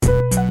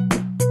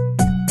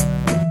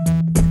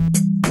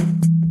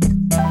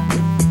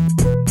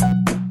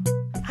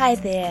Hi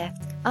there,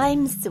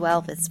 I'm Sue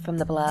Elvis from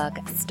the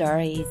blog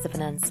Stories of an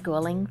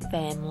Unschooling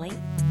Family.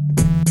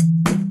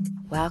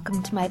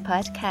 Welcome to my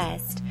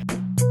podcast.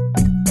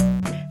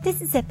 This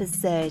is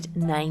episode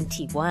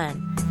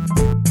 91.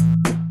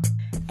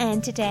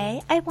 And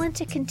today I want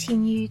to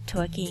continue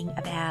talking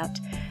about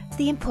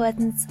the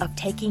importance of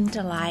taking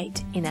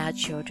delight in our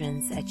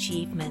children's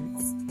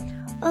achievements.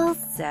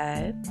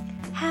 Also,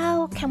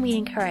 how can we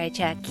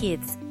encourage our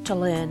kids to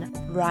learn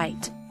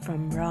right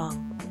from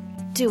wrong?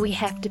 Do we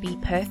have to be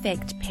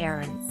perfect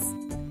parents?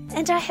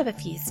 And I have a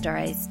few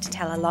stories to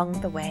tell along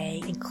the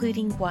way,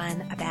 including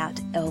one about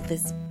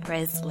Elvis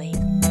Presley.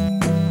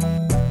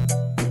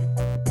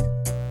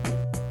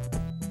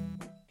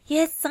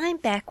 Yes, I'm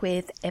back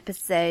with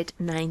episode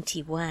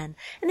 91,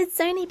 and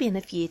it's only been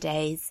a few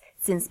days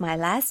since my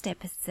last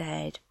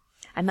episode.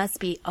 I must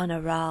be on a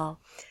roll.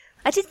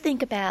 I did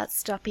think about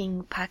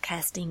stopping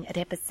podcasting at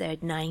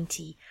episode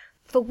 90.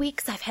 For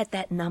weeks I've had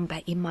that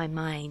number in my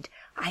mind.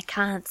 I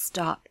can't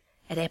stop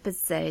at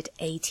episode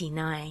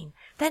 89.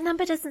 That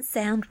number doesn't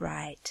sound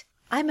right.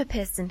 I'm a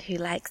person who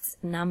likes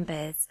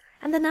numbers,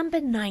 and the number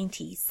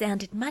 90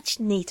 sounded much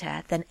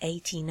neater than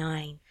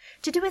 89.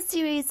 To do a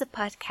series of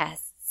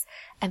podcasts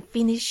and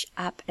finish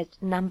up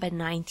at number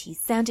 90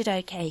 sounded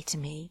okay to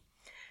me.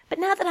 But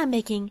now that I'm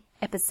making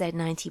episode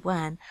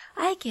 91,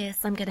 I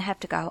guess I'm going to have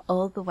to go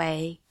all the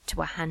way to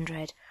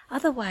 100.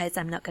 Otherwise,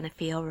 I'm not going to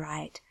feel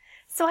right.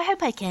 So I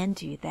hope I can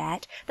do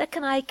that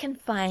I can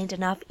find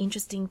enough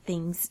interesting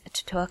things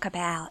to talk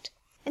about.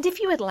 And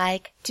if you would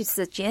like to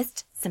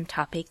suggest some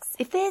topics,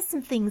 if there's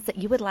some things that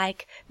you would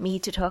like me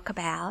to talk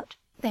about,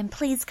 then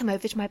please come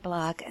over to my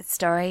blog,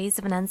 Stories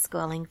of an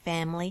Unschooling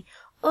Family,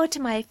 or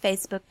to my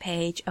Facebook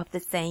page of the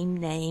same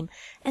name,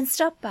 and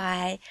stop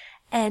by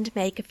and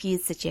make a few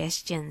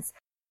suggestions.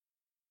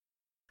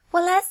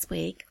 Well, last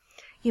week,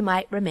 you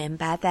might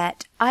remember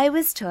that I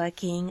was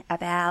talking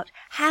about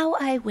how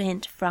I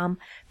went from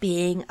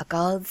being a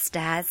gold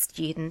star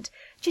student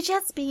to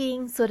just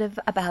being sort of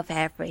above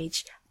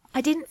average.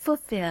 I didn't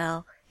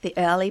fulfill the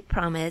early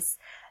promise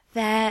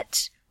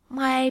that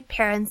my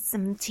parents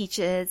and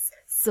teachers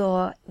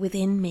saw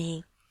within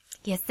me.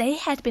 Yes, they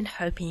had been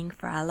hoping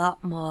for a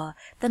lot more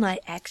than I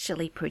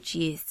actually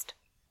produced.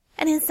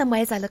 And in some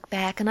ways I look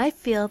back and I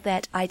feel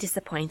that I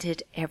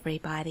disappointed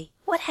everybody.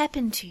 What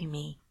happened to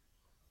me?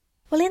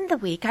 Well, in the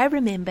week I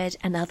remembered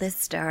another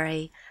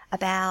story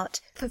about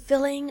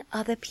fulfilling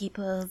other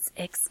people's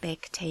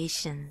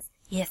expectations.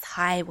 Yes,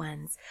 high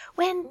ones.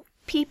 When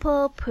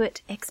people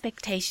put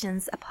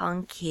expectations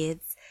upon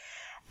kids,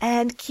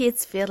 and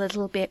kids feel a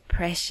little bit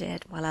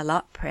pressured, well, a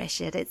lot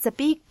pressured. It's a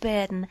big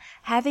burden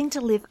having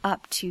to live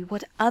up to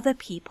what other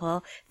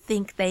people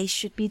think they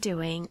should be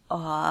doing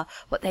or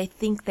what they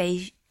think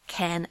they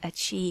can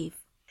achieve.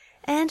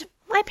 And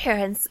my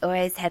parents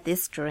always had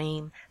this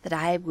dream that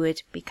I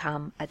would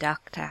become a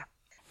doctor.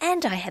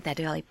 And I had that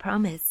early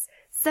promise.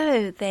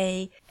 So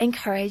they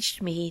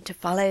encouraged me to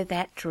follow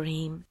that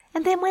dream.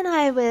 And then when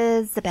I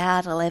was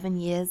about 11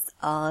 years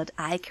old,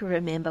 I can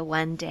remember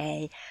one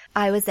day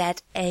I was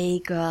at a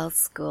girls'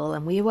 school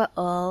and we were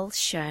all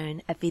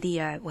shown a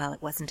video. Well,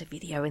 it wasn't a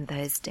video in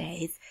those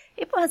days.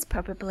 It was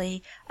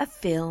probably a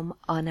film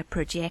on a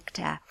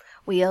projector.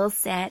 We all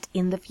sat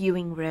in the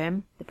viewing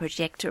room, the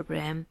projector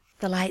room.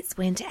 The lights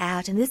went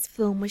out and this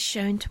film was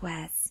shown to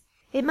us.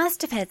 It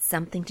must have had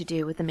something to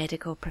do with the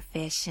medical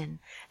profession.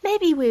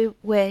 Maybe we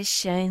were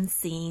shown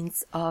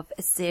scenes of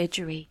a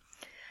surgery.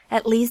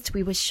 At least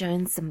we were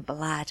shown some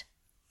blood.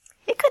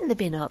 It couldn't have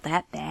been all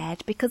that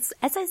bad because,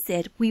 as I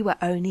said, we were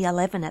only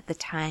 11 at the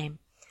time.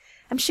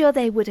 I'm sure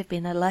there would have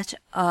been a lot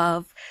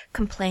of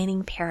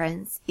complaining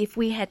parents if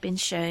we had been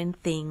shown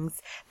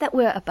things that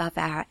were above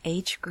our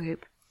age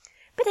group.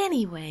 But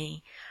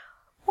anyway,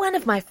 one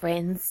of my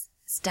friends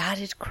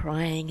started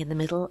crying in the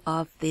middle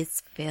of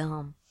this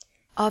film.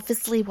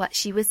 Obviously what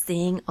she was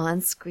seeing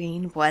on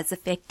screen was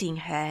affecting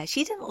her.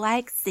 She didn't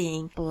like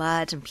seeing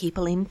blood and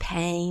people in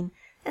pain.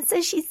 And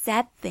so she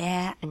sat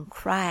there and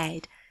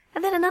cried.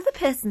 And then another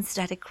person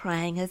started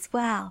crying as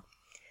well.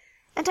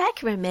 And I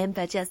can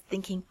remember just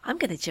thinking, I'm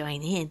going to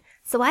join in.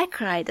 So I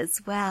cried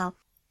as well.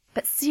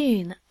 But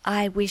soon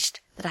I wished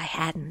that I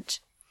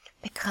hadn't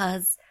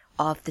because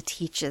of the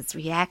teacher's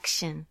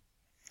reaction.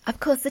 Of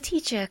course, the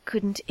teacher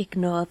couldn't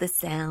ignore the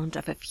sound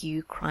of a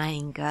few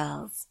crying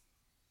girls.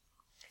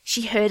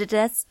 She herded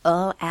us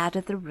all out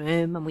of the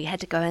room and we had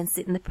to go and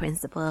sit in the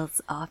principal's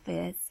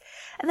office.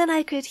 And then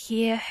I could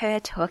hear her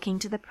talking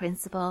to the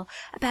principal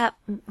about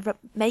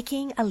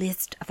making a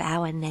list of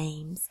our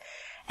names.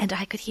 And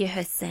I could hear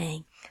her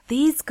saying,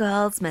 these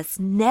girls must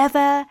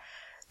never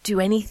do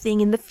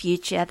anything in the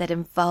future that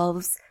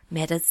involves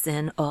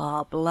medicine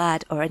or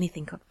blood or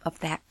anything of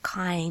that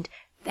kind.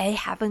 They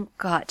haven't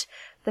got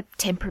the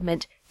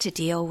temperament to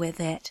deal with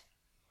it.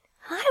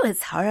 I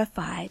was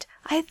horrified.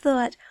 I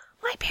thought,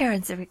 my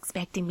parents are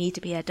expecting me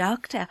to be a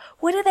doctor.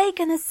 What are they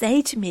going to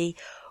say to me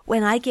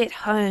when I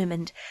get home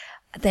and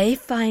they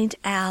find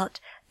out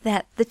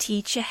that the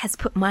teacher has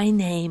put my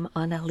name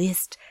on a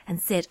list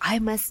and said I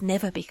must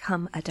never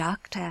become a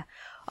doctor?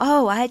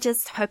 oh, I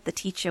just hoped the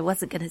teacher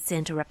wasn't going to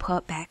send a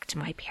report back to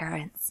my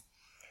parents.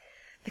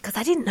 Because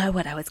I didn't know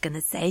what I was going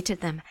to say to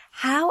them,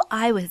 how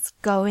I was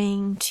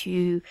going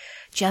to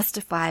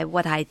justify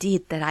what I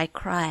did that I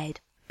cried.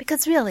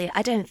 Because really,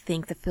 I don't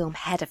think the film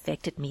had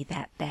affected me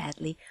that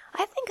badly.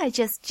 I think I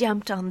just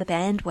jumped on the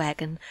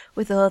bandwagon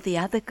with all the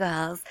other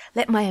girls,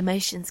 let my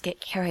emotions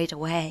get carried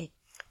away.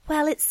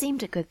 Well, it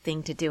seemed a good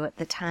thing to do at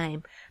the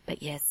time,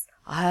 but yes,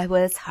 I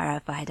was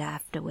horrified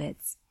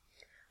afterwards.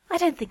 I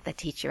don't think the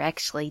teacher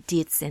actually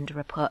did send a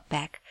report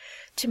back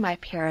to my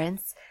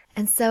parents,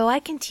 and so I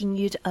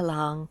continued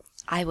along.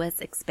 I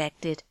was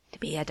expected to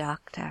be a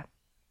doctor.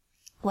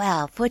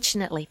 Well,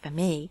 fortunately for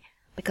me,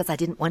 because I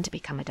didn't want to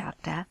become a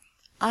doctor,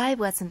 I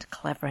wasn't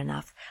clever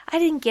enough. I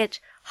didn't get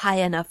high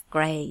enough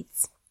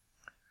grades.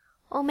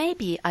 Or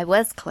maybe I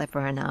was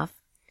clever enough,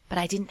 but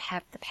I didn't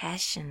have the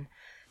passion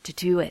to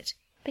do it,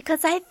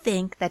 because I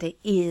think that it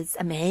is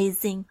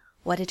amazing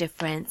what a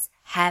difference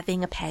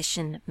having a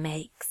passion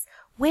makes.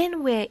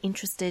 When we're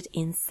interested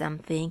in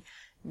something,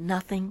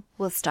 nothing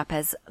will stop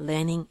us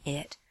learning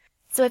it.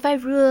 So if I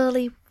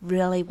really,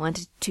 really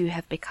wanted to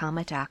have become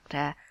a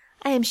doctor,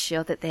 I am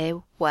sure that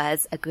there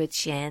was a good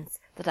chance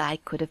that I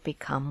could have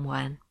become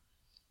one.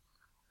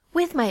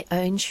 With my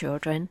own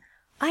children,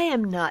 I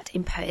am not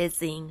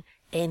imposing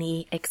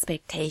any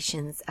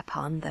expectations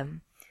upon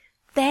them.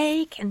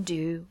 They can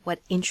do what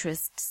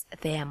interests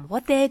them,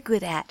 what they're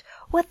good at,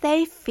 what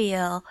they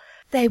feel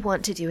they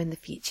want to do in the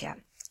future.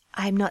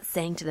 I'm not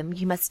saying to them,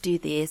 you must do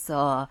this,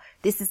 or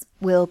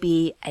will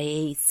be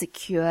a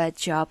secure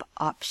job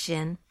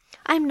option.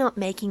 I'm not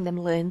making them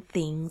learn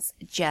things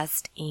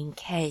just in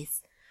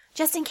case.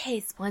 Just in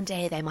case one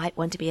day they might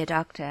want to be a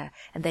doctor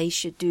and they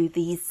should do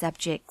these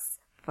subjects,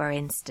 for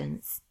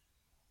instance.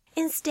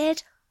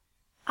 Instead,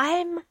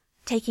 I'm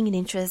taking an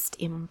interest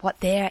in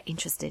what they're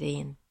interested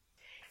in.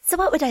 So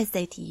what would I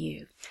say to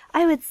you?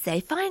 I would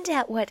say find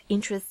out what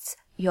interests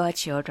your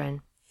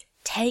children.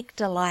 Take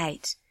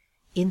delight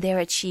in their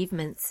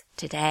achievements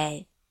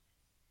today.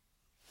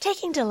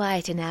 Taking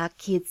delight in our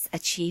kids'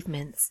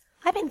 achievements.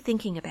 I've been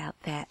thinking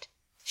about that.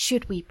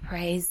 Should we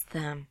praise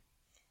them?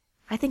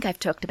 I think I've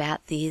talked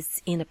about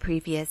this in a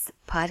previous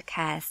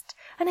podcast,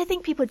 and I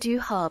think people do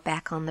hold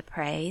back on the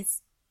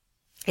praise.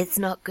 It's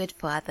not good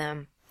for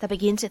them. They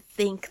begin to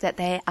think that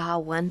they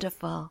are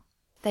wonderful.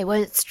 They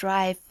won't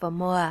strive for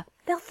more.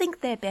 They'll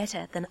think they're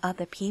better than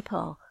other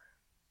people.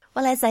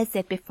 Well, as I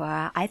said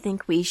before, I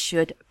think we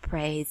should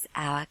praise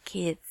our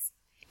kids.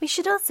 We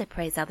should also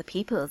praise other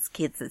people's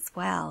kids as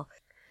well.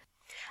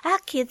 Our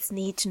kids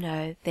need to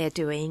know they're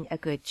doing a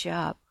good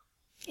job.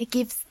 It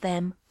gives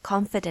them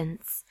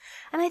confidence.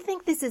 And I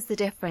think this is the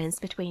difference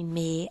between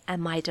me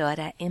and my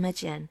daughter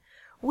Imogen.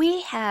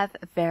 We have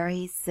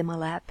very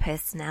similar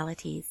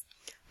personalities,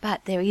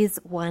 but there is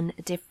one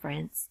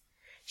difference.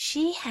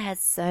 She has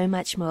so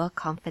much more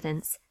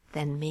confidence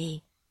than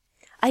me.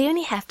 I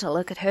only have to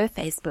look at her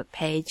Facebook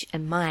page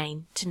and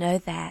mine to know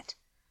that.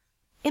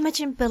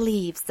 Imogen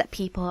believes that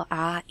people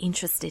are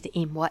interested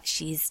in what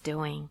she's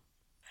doing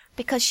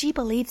because she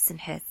believes in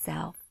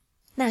herself.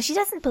 Now, she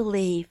doesn't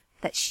believe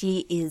that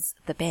she is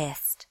the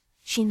best.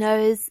 She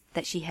knows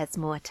that she has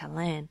more to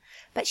learn,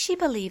 but she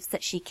believes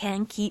that she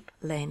can keep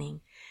learning.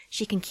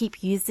 She can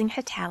keep using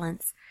her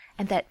talents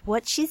and that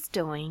what she's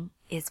doing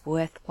is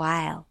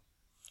worthwhile.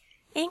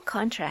 In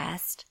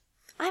contrast,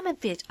 I'm a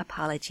bit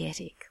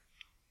apologetic.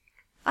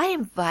 I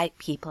invite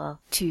people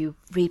to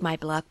read my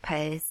blog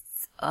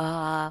posts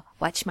or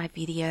watch my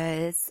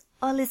videos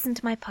or listen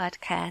to my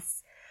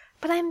podcasts,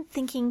 but I'm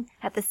thinking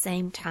at the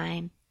same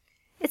time,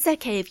 it's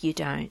okay if you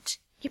don't.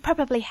 You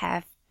probably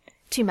have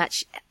too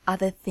much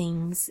other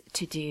things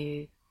to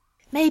do.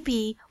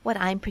 Maybe what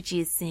I'm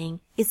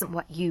producing isn't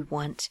what you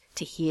want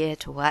to hear,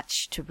 to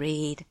watch, to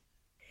read.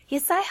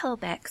 Yes, I hold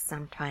back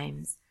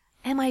sometimes.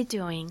 Am I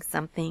doing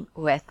something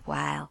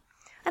worthwhile?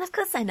 And of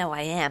course I know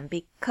I am,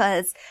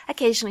 because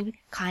occasionally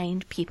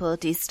kind people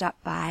do stop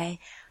by.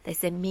 They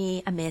send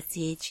me a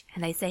message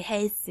and they say,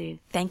 hey Sue,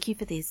 thank you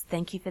for this,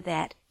 thank you for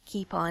that.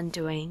 Keep on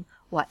doing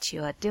what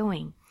you're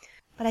doing.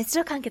 But I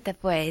still can't get the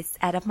voice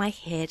out of my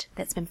head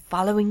that's been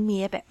following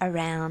me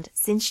around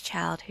since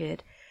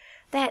childhood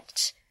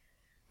that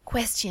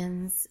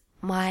questions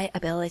my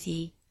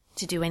ability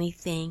to do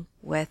anything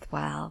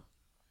worthwhile.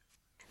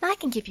 Now I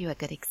can give you a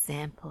good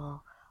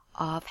example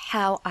of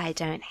how I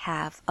don't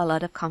have a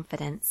lot of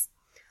confidence,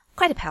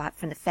 quite apart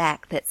from the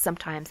fact that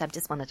sometimes I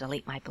just want to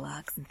delete my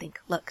blogs and think,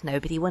 look,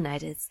 nobody will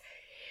notice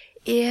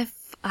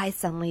if I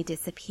suddenly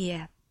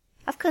disappear.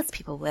 Of course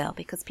people will,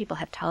 because people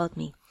have told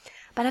me.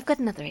 But I've got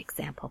another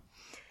example,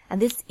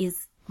 and this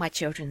is my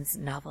children's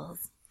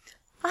novels.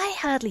 I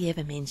hardly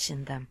ever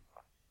mention them.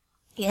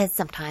 Yes,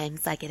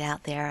 sometimes I get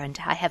out there and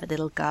I have a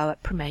little go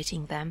at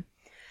promoting them,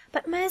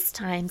 but most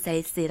times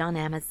they sit on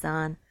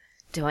Amazon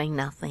doing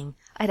nothing.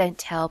 I don't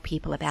tell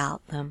people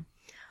about them.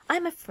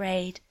 I'm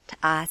afraid to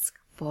ask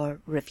for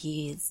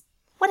reviews.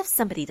 What if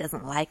somebody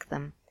doesn't like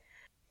them?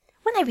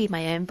 When I read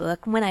my own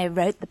book, and when I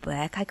wrote the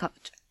book, I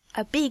got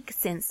a big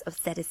sense of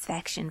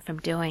satisfaction from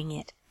doing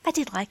it. I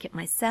did like it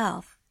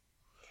myself.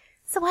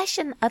 So why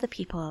shouldn't other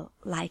people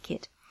like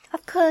it?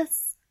 Of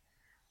course,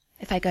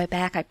 if I go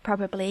back, I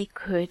probably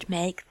could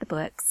make the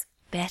books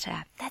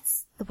better.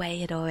 That's the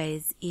way it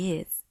always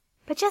is.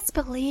 But just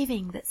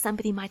believing that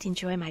somebody might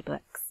enjoy my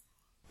books.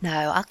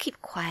 No, I'll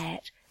keep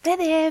quiet. They're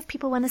there if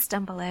people want to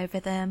stumble over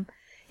them.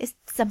 If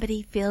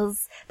somebody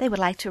feels they would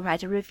like to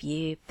write a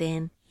review,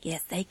 then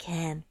yes, they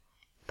can.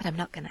 But I'm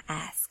not going to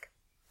ask.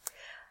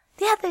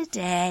 The other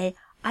day,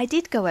 I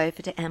did go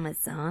over to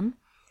Amazon,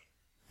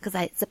 because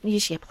it's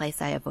usually a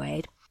place I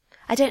avoid.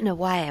 I don't know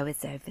why I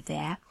was over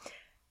there,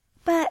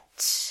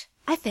 but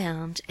I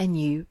found a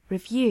new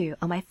review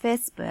on my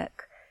first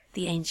book,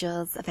 The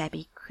Angels of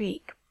Abbey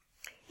Creek.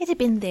 It had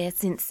been there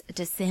since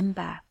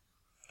December.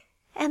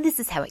 And this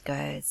is how it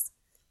goes.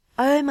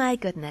 Oh my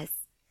goodness,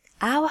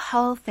 our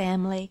whole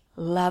family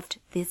loved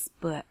this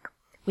book.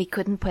 We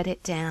couldn't put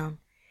it down.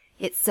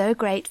 It's so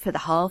great for the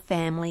whole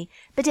family,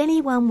 but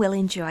anyone will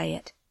enjoy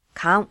it.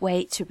 Can't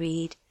wait to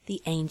read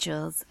The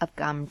Angels of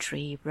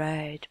Gumtree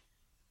Road.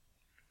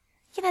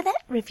 You know,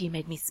 that review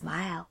made me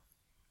smile.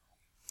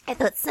 I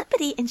thought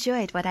somebody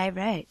enjoyed what I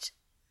wrote.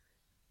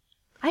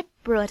 I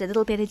brought a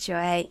little bit of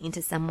joy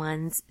into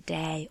someone's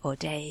day or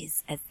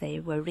days as they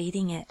were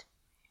reading it.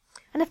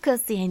 And of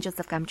course, The Angels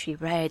of Gumtree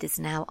Road is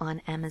now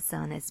on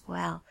Amazon as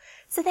well,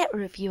 so that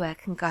reviewer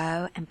can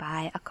go and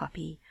buy a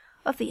copy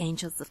of The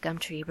Angels of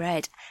Gumtree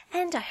Road,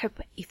 and I hope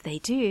if they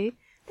do,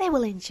 they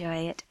will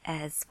enjoy it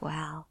as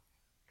well.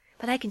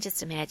 But I can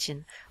just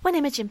imagine when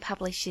Imogen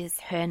publishes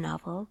her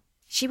novel,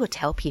 she will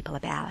tell people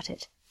about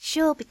it.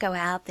 She'll go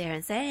out there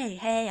and say,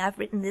 hey, I've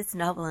written this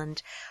novel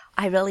and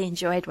I really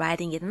enjoyed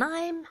writing it, and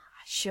I'm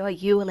sure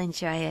you will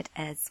enjoy it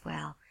as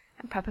well.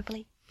 And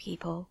probably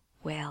people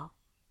will.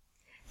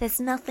 There's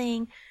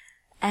nothing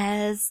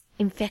as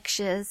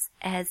infectious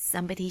as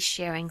somebody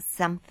sharing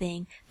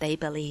something they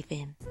believe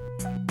in.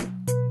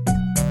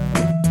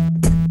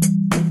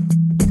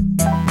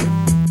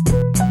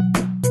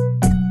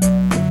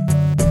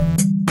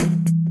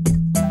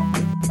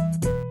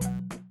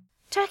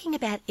 Talking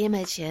about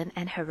Imogen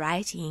and her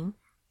writing,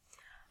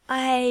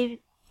 I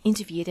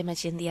interviewed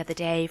Imogen the other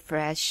day for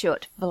a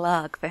short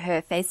vlog for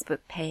her Facebook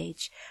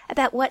page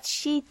about what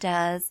she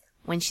does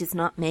when she's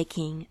not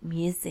making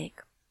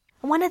music.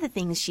 One of the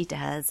things she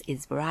does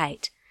is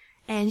write,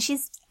 and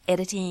she's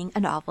editing a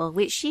novel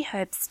which she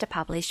hopes to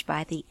publish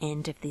by the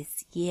end of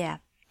this year.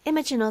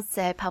 Imogen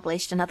also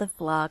published another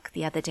vlog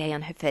the other day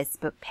on her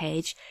Facebook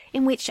page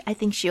in which I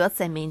think she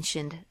also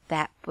mentioned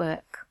that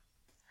book.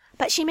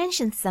 But she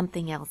mentioned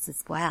something else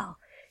as well.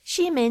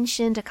 She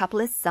mentioned a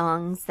couple of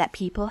songs that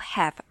people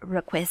have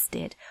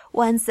requested,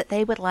 ones that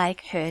they would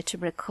like her to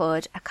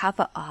record a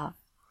cover of.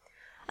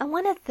 And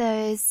one of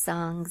those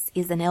songs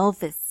is an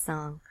Elvis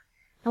song.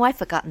 Now, I've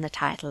forgotten the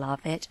title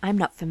of it. I'm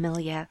not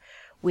familiar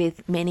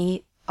with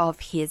many of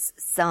his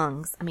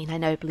songs. I mean, I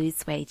know Blue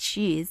Suede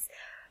Shoes,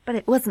 but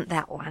it wasn't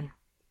that one.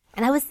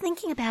 And I was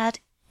thinking about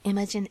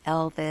Imogen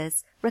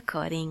Elvis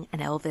recording an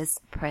Elvis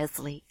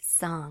Presley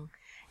song.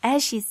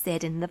 As she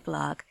said in the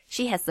vlog,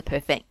 she has the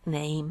perfect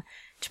name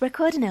to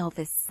record an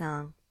Elvis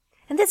song.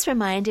 And this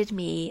reminded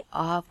me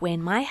of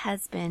when my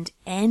husband,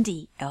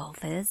 Andy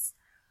Elvis,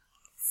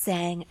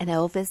 sang an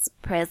Elvis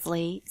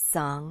Presley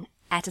song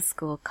at a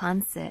school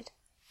concert.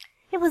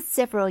 It was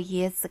several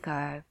years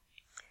ago.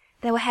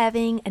 They were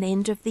having an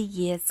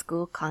end-of-the-year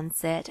school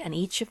concert, and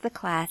each of the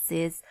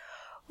classes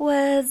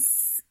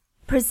was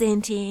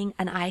presenting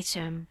an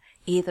item,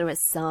 either a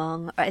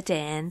song or a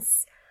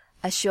dance,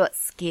 a short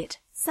skit,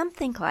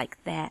 something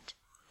like that.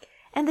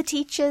 And the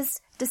teachers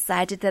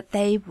decided that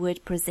they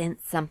would present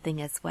something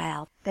as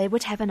well. They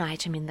would have an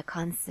item in the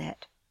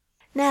concert.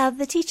 Now,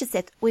 the teacher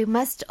said, we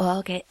must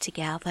all get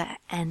together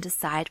and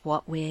decide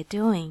what we're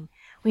doing.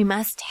 We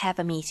must have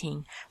a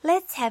meeting.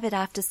 Let's have it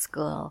after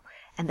school.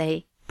 And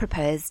they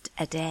proposed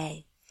a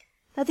day.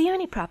 Now, the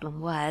only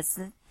problem was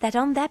that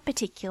on that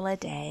particular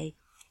day,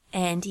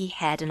 Andy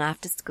had an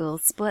after-school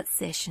sports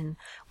session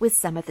with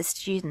some of the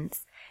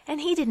students,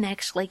 and he didn't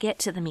actually get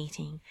to the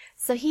meeting,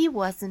 so he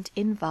wasn't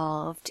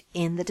involved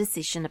in the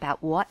decision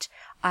about what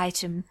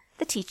item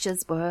the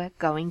teachers were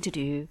going to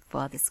do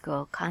for the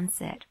school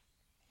concert.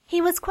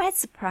 He was quite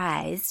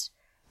surprised,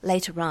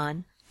 later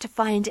on, to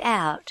find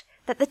out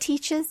that the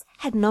teachers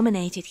had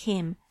nominated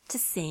him to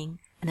sing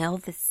an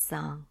Elvis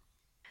song.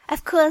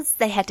 Of course,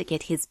 they had to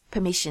get his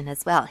permission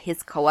as well,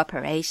 his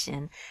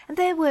cooperation, and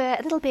they were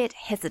a little bit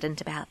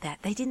hesitant about that.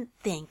 They didn't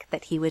think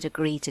that he would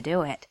agree to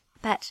do it.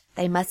 But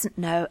they mustn't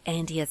know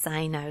Andy as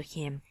I know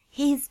him.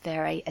 He's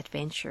very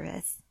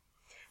adventurous.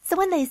 So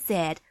when they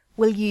said,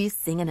 will you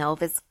sing an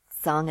Elvis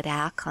song at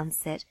our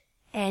concert?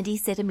 Andy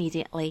said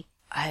immediately,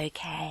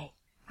 okay.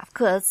 Of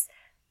course,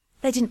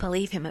 they didn't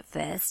believe him at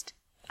first.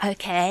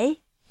 Okay,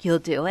 you'll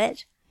do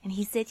it? And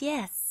he said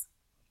yes.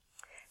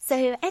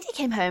 So Andy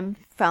came home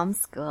from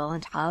school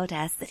and told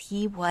us that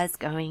he was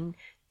going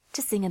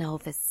to sing an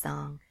Elvis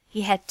song.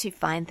 He had to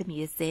find the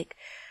music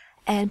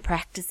and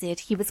practice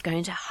it. He was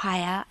going to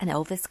hire an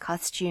Elvis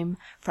costume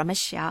from a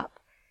shop.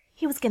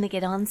 He was going to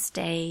get on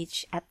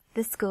stage at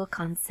the school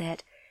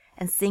concert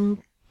and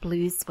sing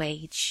Blue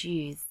Suede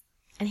Shoes.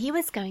 and he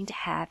was going to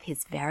have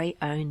his very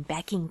own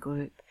backing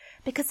group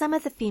because some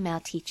of the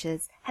female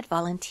teachers had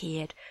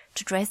volunteered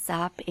to dress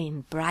up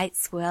in bright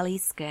swirly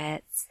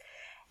skirts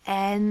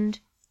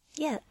and,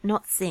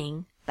 not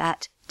sing,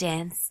 but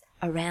dance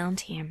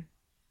around him.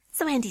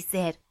 So Andy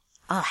said,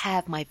 "I'll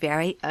have my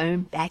very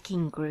own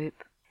backing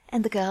group."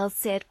 And the girls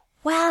said,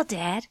 "Wow,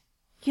 Dad,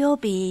 you'll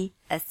be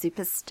a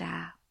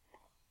superstar."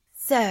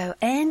 So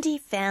Andy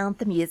found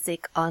the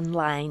music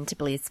online to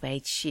Blue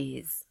Suede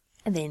Shoes,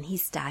 and then he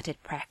started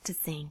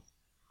practicing.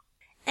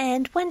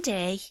 And one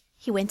day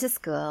he went to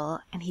school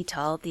and he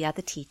told the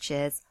other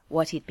teachers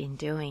what he'd been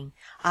doing.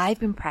 "I've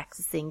been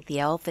practicing the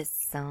Elvis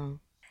song."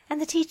 And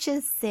the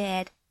teachers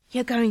said,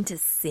 "You're going to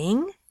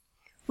sing?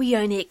 We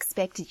only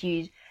expected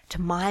you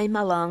to mime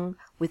along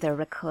with a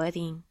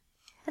recording."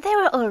 And they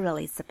were all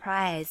really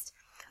surprised.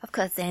 Of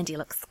course, Andy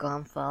looked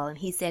scornful and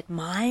he said,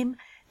 "Mime?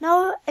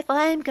 No, if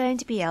I'm going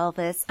to be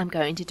Elvis, I'm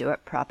going to do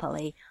it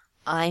properly.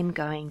 I'm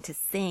going to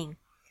sing."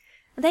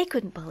 And they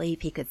couldn't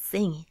believe he could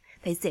sing.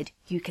 They said,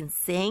 "You can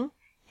sing?"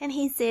 And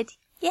he said,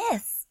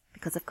 "Yes,"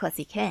 because of course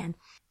he can.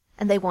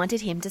 And they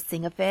wanted him to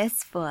sing a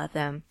verse for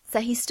them.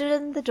 So he stood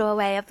in the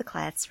doorway of the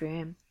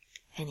classroom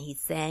and he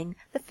sang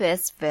the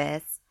first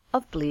verse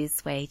of Blue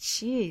Suede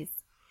Shoes.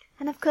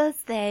 And of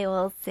course they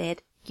all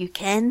said, "You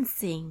can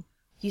sing.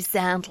 You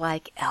sound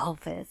like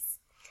Elvis."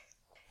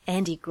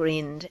 Andy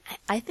grinned.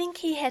 I think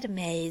he had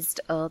amazed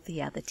all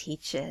the other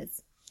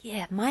teachers.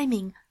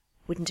 Miming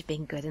wouldn't have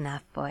been good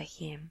enough for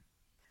him.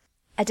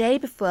 A day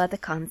before the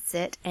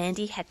concert,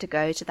 Andy had to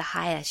go to the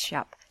hire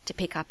shop to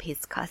pick up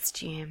his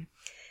costume.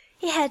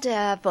 He had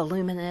a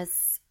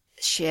voluminous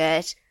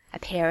shirt, a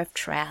pair of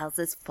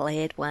trousers,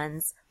 flared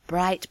ones,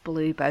 bright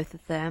blue both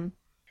of them.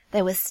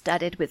 They were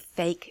studded with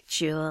fake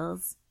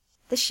jewels.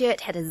 The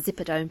shirt had a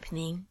zippered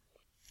opening.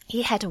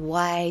 He had a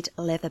wide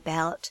leather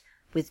belt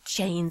with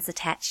chains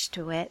attached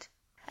to it,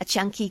 a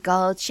chunky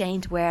gold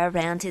chain to wear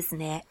around his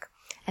neck,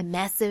 and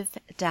massive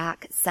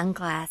dark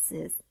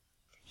sunglasses.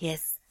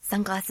 Yes,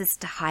 sunglasses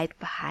to hide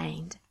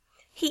behind.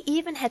 He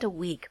even had a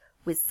wig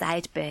with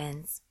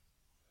sideburns.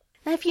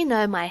 Now, if you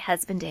know my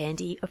husband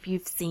Andy, or if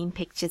you've seen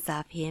pictures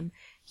of him,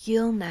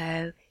 you'll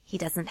know he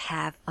doesn't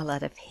have a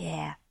lot of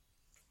hair.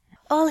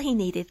 All he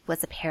needed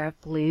was a pair of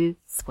blue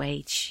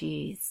suede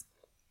shoes.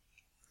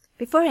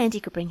 Before Andy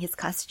could bring his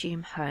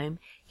costume home,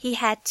 he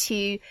had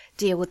to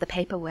deal with the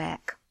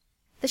paperwork.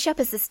 The shop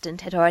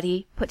assistant had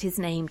already put his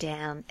name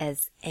down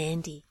as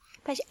Andy,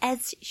 but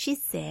as she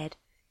said,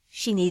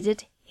 she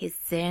needed his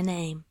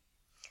surname.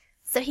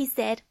 So he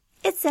said,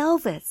 "It's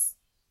Elvis."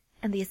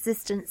 And the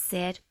assistant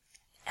said,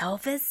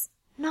 "Elvis?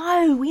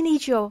 No, we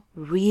need your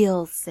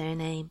real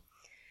surname."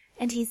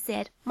 And he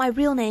said, "My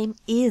real name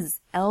is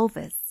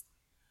Elvis."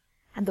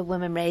 And the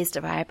woman raised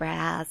her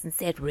eyebrows and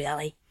said,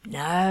 "Really?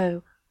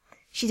 No."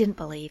 She didn't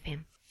believe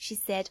him. She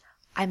said,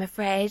 "I'm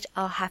afraid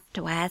I'll have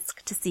to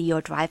ask to see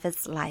your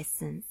driver's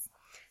license."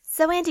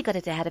 So Andy got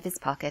it out of his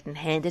pocket and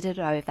handed it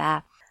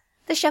over.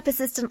 The shop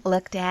assistant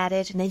looked at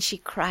it and then she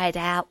cried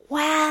out,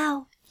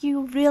 "Wow,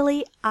 you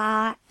really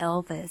are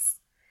Elvis."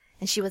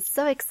 And she was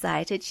so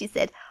excited, she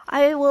said,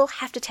 "I will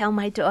have to tell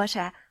my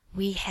daughter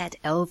we had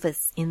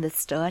Elvis in the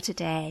store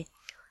today.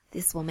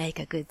 This will make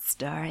a good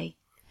story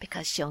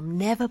because she'll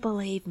never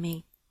believe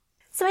me."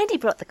 So Andy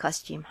brought the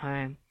costume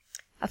home.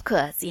 Of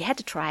course, he had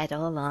to try it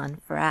all on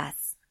for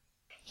us.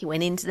 He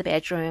went into the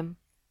bedroom,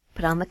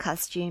 put on the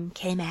costume,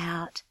 came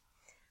out.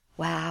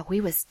 Wow, we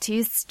was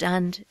too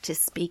stunned to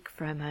speak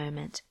for a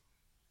moment.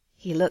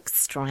 He looked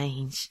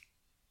strange.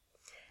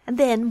 And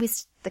then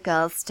the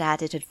girls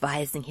started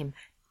advising him,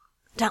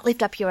 "Don't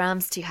lift up your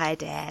arms too high,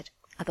 Dad,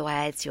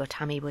 otherwise your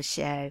tummy will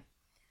show.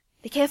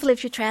 Be careful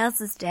of your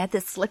trousers, Dad,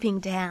 they're slipping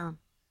down.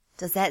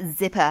 Does that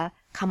zipper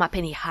come up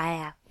any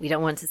higher? We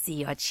don't want to see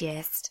your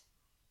chest.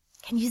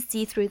 Can you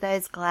see through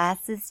those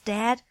glasses,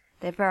 Dad?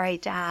 They're very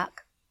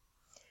dark."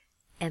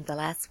 And the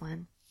last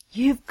one,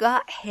 "You've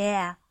got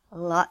hair,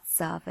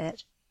 lots of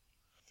it."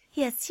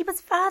 Yes, he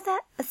was rather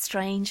a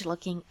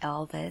strange-looking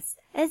Elvis.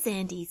 As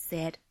Andy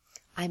said,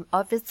 "I'm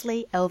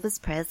obviously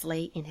Elvis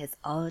Presley in his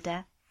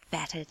older,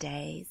 fatter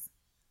days."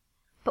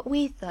 But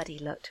we thought he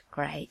looked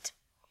great.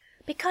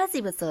 Because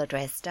he was all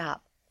dressed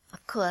up,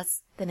 of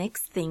course, the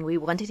next thing we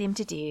wanted him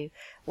to do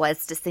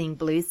was to sing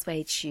Blue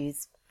Suede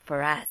Shoes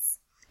for us.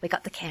 We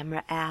got the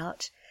camera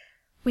out.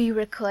 We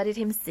recorded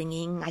him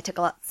singing. I took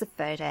lots of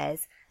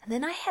photos. And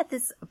then I had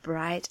this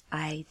bright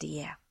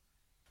idea.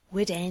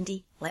 Would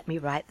Andy let me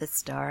write the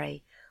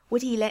story?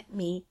 Would he let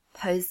me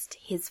post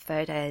his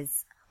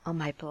photos on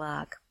my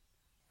blog?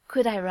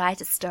 Could I write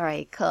a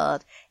story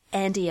called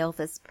Andy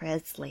Elvis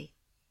Presley?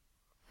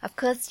 Of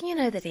course, you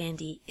know that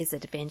Andy is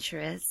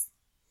adventurous.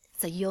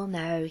 So you'll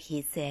know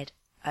he said,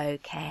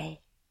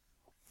 "Okay."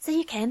 So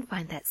you can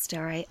find that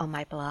story on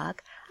my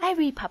blog. I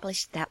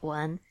republished that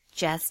one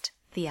just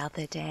the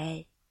other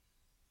day.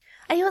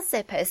 I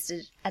also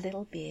posted a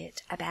little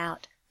bit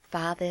about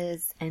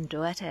fathers and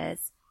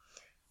daughters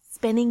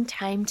spending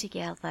time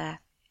together.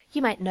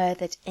 You might know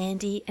that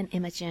Andy and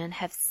Imogen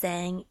have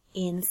sang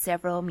in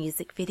several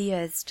music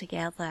videos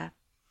together.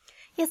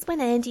 Yes,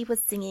 when Andy was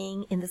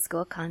singing in the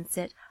school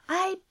concert,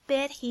 I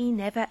bet he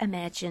never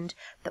imagined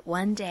that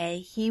one day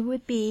he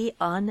would be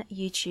on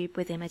YouTube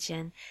with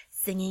Imogen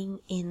singing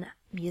in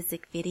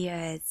music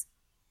videos.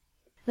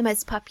 The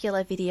most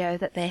popular video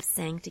that they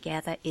sang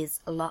together is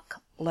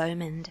Loch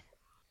Lomond.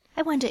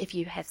 I wonder if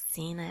you have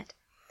seen it.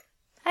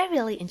 I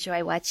really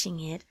enjoy watching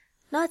it,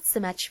 not so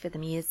much for the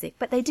music,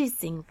 but they do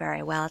sing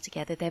very well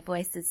together. Their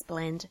voices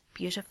blend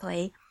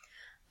beautifully.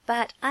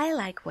 But I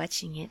like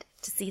watching it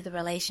to see the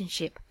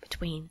relationship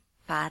between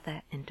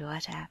father and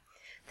daughter.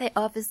 They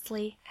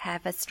obviously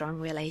have a strong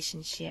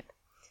relationship.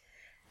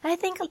 I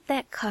think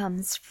that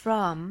comes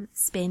from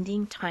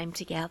spending time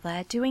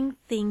together, doing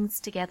things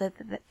together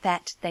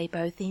that they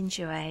both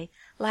enjoy,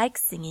 like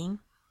singing.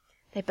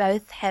 They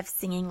both have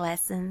singing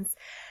lessons.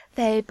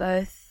 They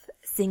both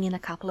sing in a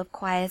couple of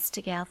choirs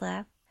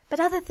together, but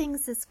other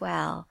things as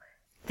well.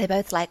 They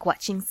both like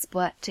watching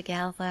sport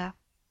together.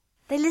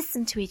 They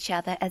listen to each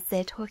other as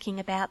they're talking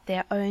about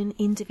their own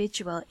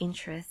individual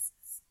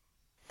interests.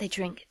 They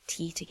drink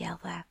tea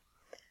together.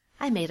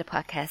 I made a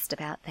podcast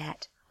about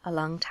that a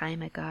long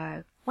time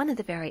ago, one of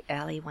the very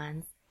early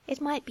ones.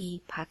 It might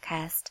be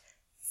podcast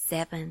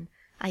 7.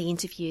 I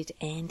interviewed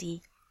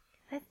Andy.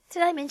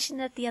 Did I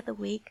mention it the other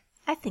week?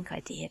 I think I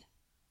did.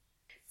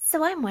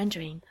 So I'm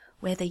wondering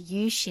whether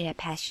you share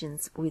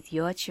passions with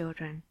your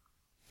children.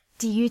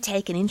 Do you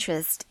take an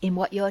interest in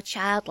what your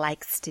child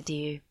likes to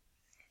do?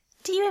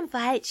 Do you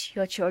invite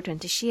your children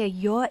to share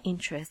your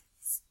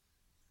interests?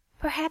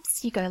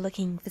 Perhaps you go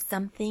looking for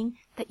something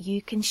that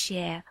you can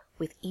share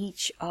with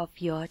each of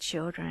your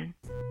children.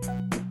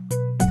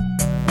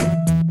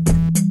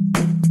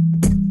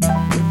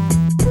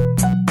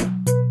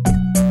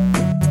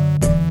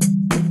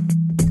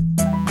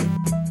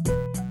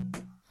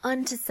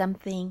 On to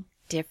something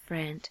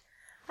different.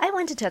 I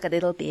want to talk a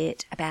little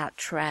bit about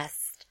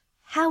trust.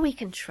 How we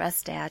can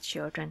trust our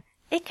children.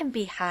 It can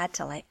be hard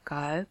to let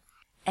go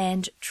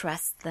and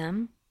trust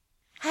them.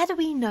 How do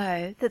we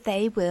know that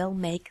they will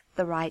make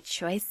the right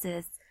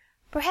choices?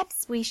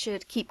 Perhaps we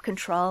should keep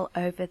control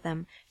over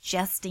them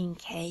just in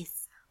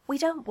case. We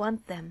don't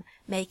want them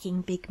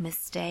making big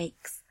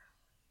mistakes.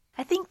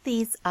 I think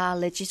these are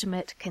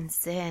legitimate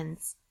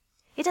concerns.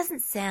 It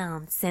doesn't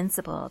sound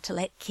sensible to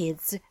let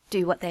kids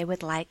do what they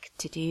would like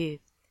to do.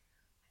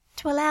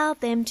 To allow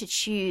them to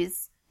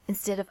choose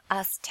instead of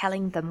us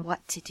telling them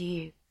what to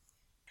do.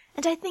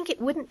 And I think it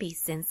wouldn't be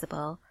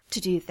sensible to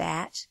do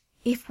that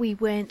if we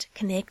weren't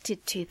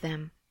connected to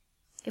them,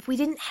 if we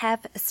didn't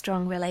have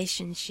strong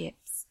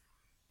relationships.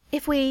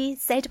 If we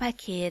say to our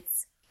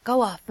kids,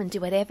 go off and do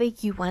whatever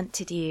you want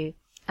to do,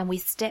 and we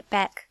step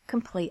back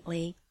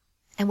completely,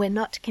 and we're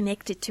not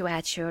connected to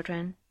our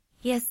children,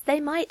 yes, they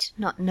might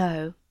not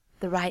know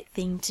the right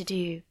thing to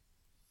do.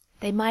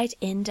 They might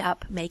end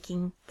up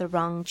making the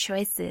wrong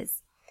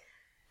choices.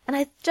 And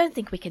I don't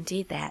think we can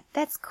do that.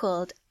 That's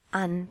called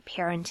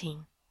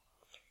unparenting.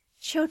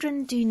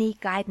 Children do need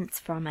guidance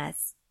from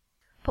us.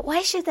 But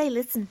why should they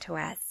listen to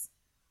us?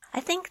 I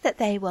think that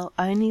they will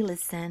only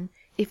listen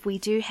if we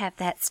do have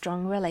that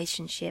strong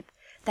relationship,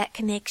 that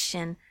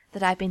connection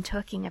that I've been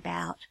talking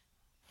about.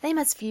 They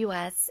must view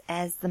us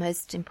as the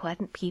most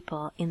important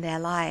people in their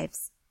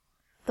lives.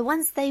 The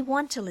ones they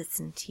want to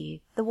listen to,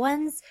 the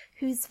ones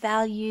whose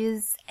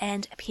values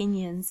and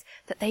opinions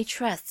that they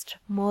trust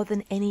more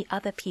than any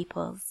other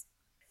people's.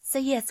 So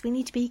yes, we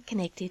need to be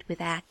connected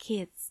with our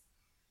kids.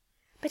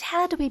 But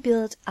how do we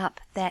build up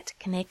that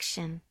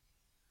connection?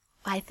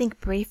 I think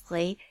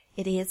briefly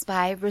it is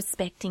by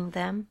respecting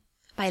them,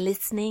 by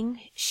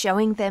listening,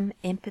 showing them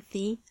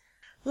empathy.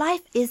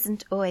 Life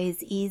isn't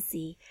always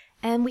easy,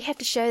 and we have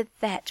to show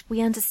that we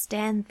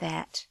understand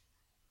that.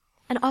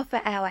 And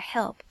offer our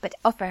help, but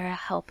offer our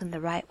help in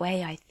the right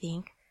way, I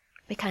think.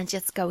 We can't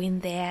just go in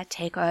there,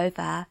 take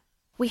over.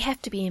 We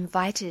have to be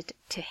invited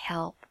to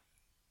help.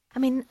 I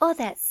mean, all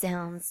that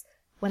sounds,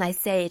 when I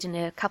say it in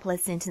a couple of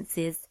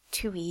sentences,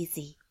 too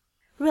easy.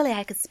 Really,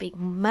 I could speak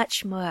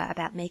much more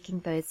about making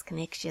those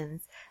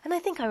connections, and I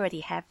think I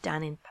already have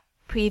done in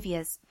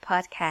previous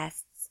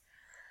podcasts.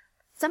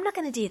 So I'm not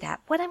going to do that.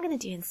 What I'm going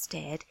to do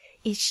instead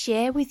is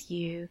share with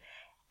you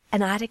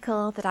an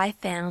article that I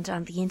found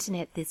on the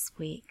internet this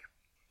week.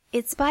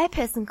 It's by a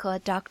person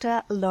called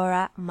Dr.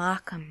 Laura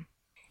Markham,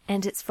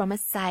 and it's from a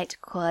site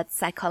called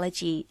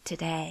Psychology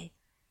Today.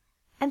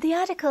 And the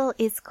article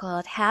is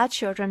called How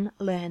Children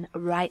Learn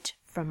Right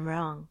from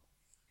Wrong.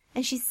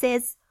 And she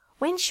says,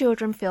 when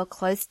children feel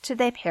close to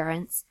their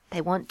parents, they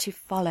want to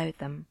follow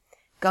them.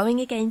 Going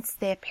against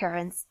their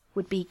parents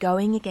would be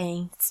going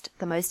against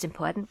the most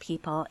important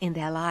people in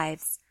their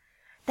lives.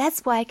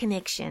 That's why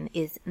connection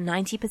is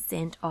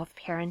 90% of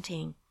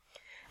parenting.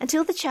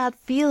 Until the child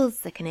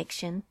feels the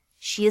connection,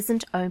 she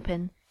isn't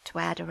open to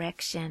our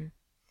direction.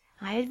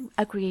 I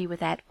agree with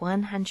that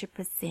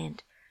 100%.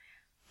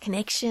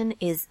 Connection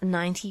is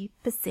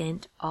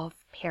 90% of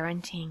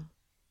parenting.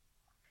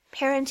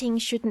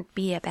 Parenting shouldn't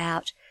be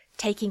about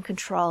taking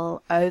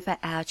control over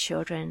our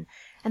children,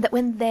 and that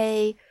when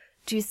they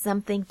do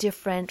something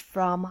different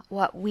from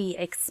what we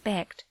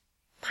expect,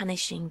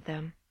 punishing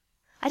them.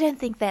 I don't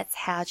think that's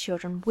how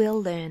children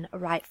will learn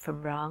right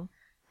from wrong.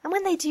 And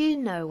when they do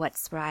know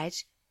what's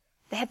right,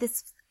 they have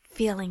this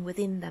feeling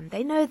within them.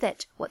 They know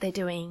that what they're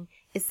doing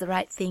is the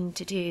right thing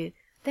to do.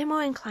 They're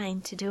more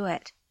inclined to do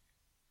it.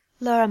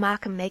 Laura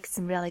Markham makes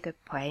some really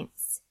good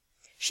points.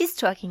 She's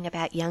talking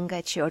about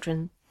younger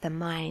children than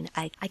mine.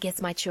 I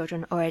guess my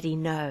children already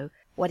know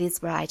what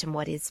is right and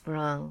what is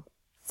wrong.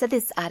 So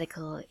this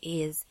article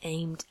is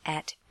aimed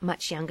at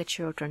much younger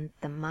children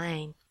than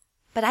mine.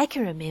 But I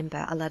can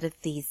remember a lot of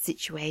these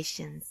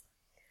situations.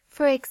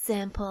 For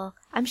example,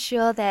 I'm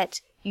sure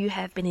that you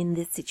have been in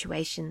this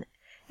situation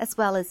as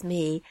well as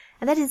me,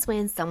 and that is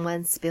when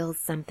someone spills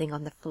something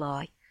on the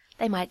floor.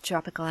 They might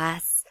drop a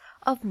glass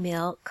of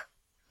milk,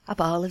 a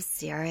bowl of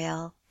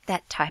cereal,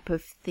 that type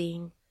of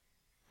thing.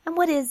 And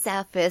what is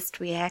our first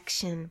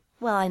reaction?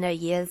 Well, I know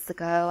years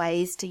ago I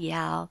used to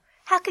yell,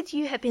 "How could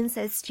you have been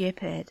so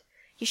stupid?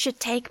 You should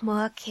take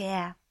more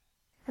care."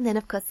 And then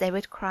of course they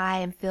would cry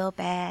and feel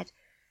bad.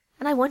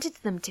 And I wanted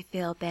them to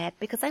feel bad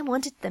because I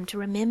wanted them to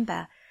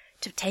remember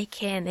to take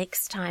care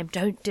next time,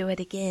 don't do it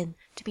again,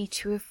 to be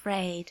too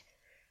afraid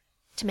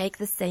to make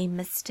the same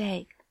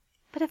mistake.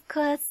 But of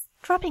course,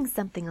 dropping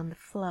something on the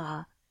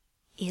floor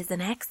is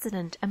an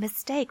accident, a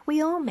mistake.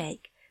 We all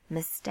make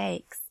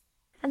mistakes.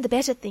 And the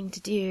better thing to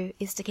do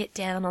is to get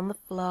down on the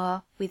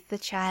floor with the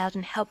child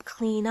and help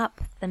clean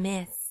up the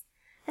mess.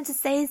 And to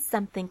say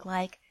something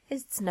like,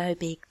 "It's no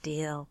big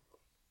deal."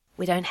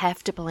 We don't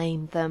have to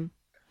blame them.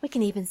 We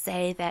can even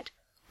say that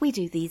we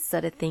do these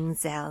sort of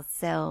things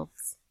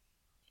ourselves.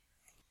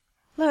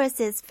 Laura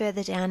says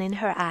further down in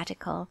her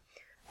article,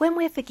 when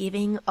we're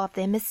forgiving of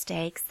their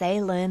mistakes, they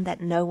learn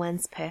that no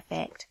one's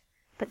perfect,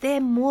 but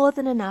they're more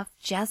than enough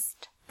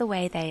just the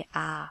way they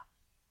are.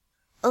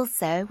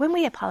 Also, when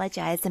we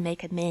apologize and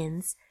make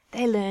amends,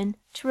 they learn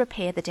to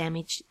repair the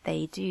damage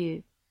they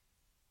do.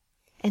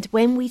 And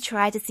when we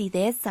try to see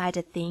their side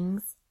of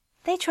things,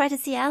 they try to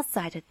see our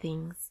side of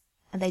things,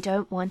 and they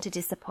don't want to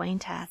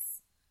disappoint us.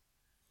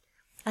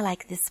 I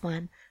like this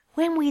one.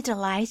 When we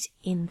delight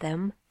in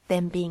them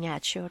being our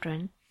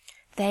children,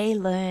 they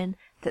learn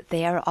that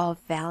they are of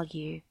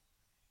value.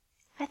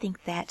 I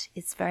think that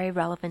is very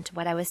relevant to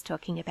what I was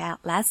talking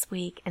about last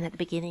week and at the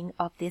beginning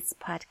of this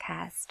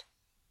podcast.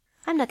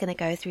 I'm not going to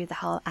go through the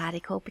whole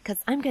article because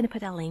I'm going to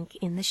put a link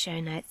in the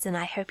show notes and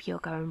I hope you'll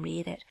go and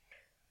read it.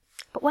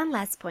 But one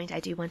last point I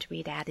do want to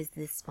read out is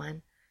this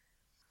one.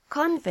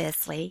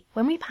 Conversely,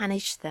 when we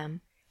punish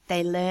them,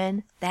 they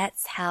learn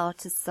that's how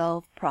to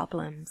solve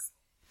problems.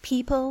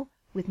 People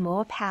with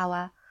more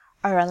power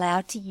are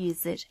allowed to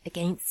use it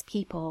against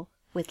people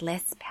with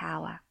less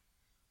power.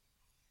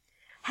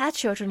 How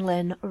Children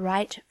Learn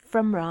Right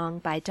from Wrong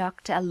by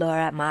Dr.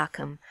 Laura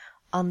Markham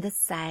on the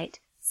site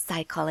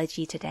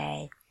Psychology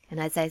Today. And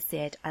as I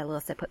said, I'll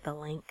also put the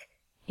link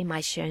in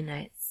my show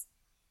notes.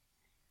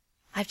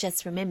 I've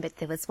just remembered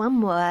there was one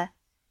more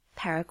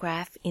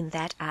paragraph in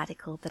that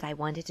article that I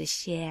wanted to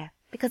share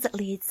because it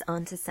leads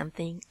on to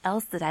something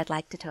else that I'd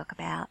like to talk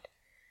about.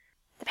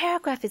 The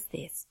paragraph is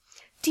this.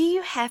 Do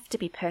you have to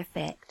be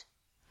perfect?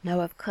 No,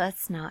 of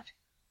course not.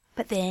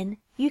 But then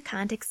you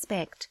can't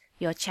expect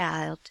your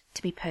child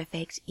to be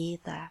perfect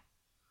either.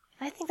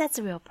 I think that's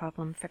a real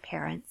problem for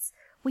parents.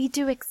 We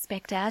do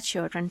expect our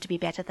children to be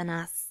better than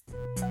us.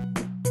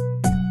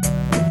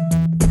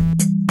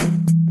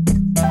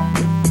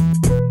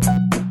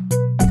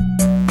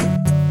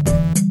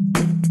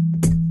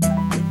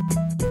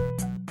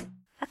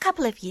 A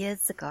couple of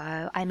years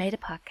ago, I made a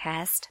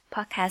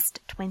podcast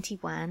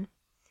 21,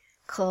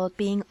 called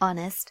Being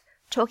Honest,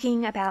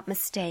 talking about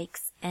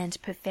mistakes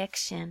and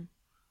perfection.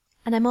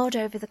 And I mulled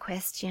over the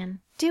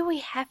question, do we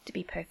have to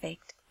be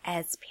perfect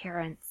as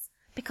parents?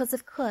 Because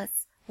of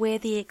course, we're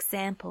the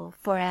example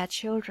for our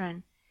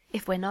children.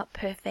 If we're not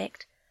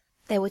perfect,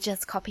 they will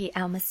just copy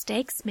our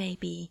mistakes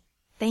maybe.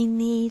 They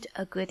need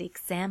a good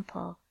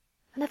example.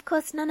 And of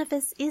course, none of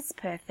us is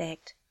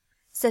perfect.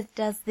 So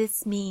does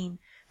this mean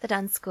that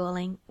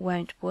unschooling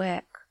won't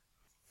work?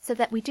 So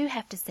that we do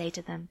have to say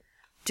to them,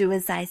 do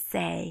as I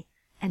say,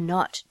 and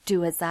not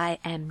do as I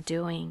am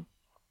doing.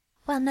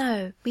 Well,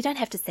 no, we don't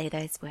have to say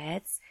those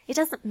words. It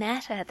doesn't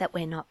matter that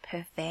we're not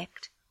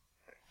perfect.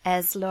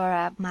 As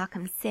Laura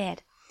Markham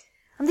said,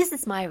 and this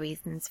is my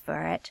reasons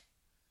for it,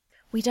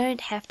 we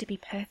don't have to be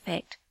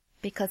perfect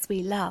because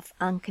we love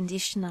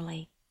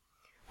unconditionally.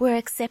 We're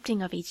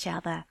accepting of each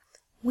other.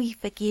 We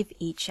forgive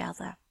each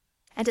other.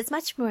 And it's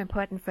much more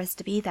important for us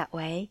to be that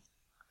way,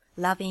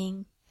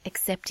 loving,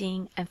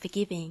 accepting, and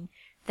forgiving,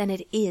 than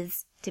it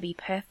is to be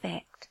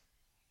perfect.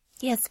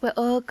 Yes, we're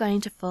all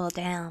going to fall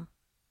down,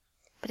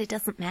 but it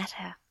doesn't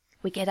matter.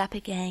 We get up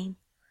again.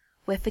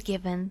 We're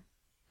forgiven.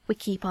 We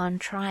keep on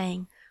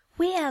trying.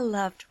 We are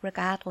loved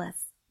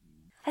regardless.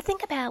 I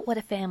think about what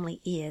a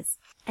family is,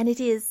 and it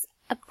is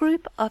a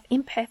group of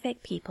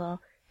imperfect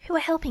people who are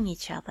helping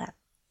each other.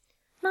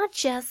 Not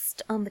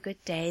just on the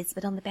good days,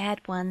 but on the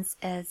bad ones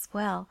as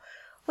well.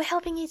 We're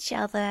helping each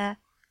other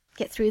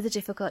get through the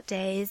difficult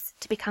days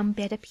to become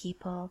better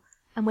people,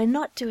 and we're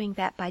not doing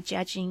that by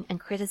judging and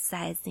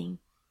criticizing,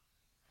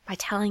 by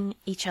telling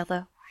each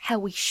other how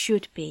we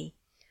should be.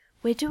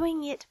 We're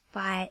doing it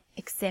by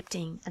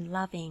accepting and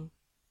loving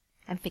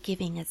and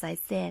forgiving, as I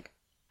said,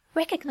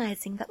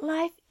 recognizing that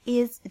life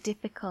is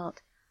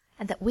difficult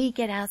and that we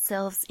get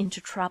ourselves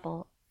into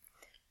trouble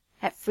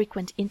at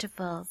frequent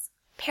intervals,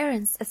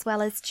 parents as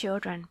well as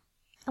children.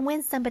 And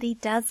when somebody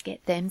does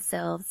get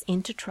themselves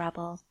into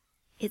trouble,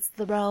 it's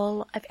the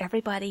role of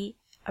everybody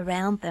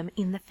around them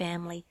in the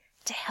family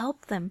to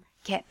help them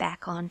get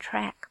back on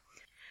track.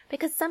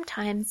 Because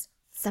sometimes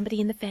somebody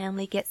in the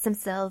family gets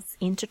themselves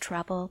into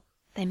trouble,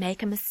 they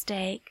make a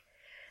mistake,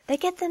 they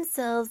get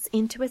themselves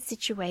into a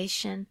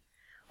situation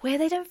where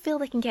they don't feel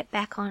they can get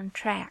back on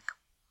track.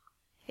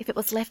 If it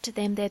was left to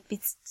them, they'd be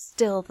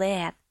still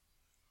there.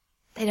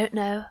 They don't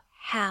know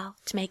how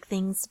to make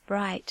things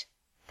right.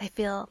 They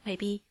feel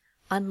maybe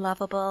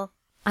unlovable,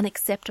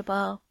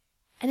 unacceptable.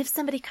 And if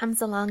somebody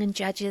comes along and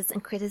judges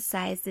and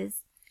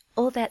criticizes,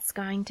 all that's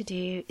going to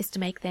do is to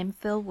make them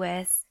feel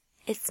worse.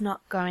 It's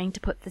not going to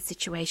put the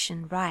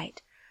situation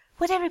right.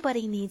 What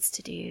everybody needs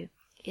to do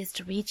is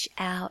to reach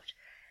out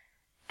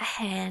a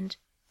hand,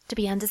 to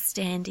be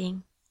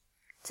understanding,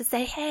 to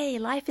say, hey,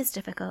 life is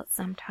difficult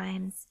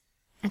sometimes,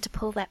 and to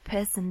pull that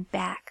person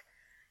back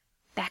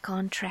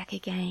on track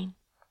again.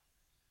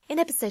 In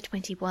episode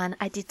 21,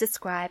 I did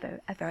describe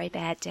a very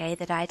bad day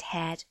that I'd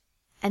had,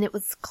 and it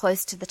was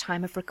close to the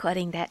time of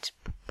recording that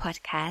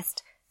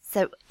podcast,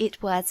 so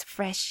it was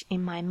fresh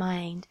in my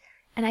mind.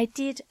 And I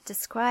did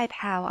describe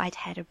how I'd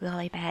had a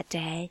really bad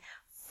day,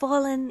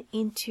 fallen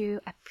into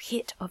a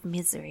pit of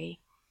misery.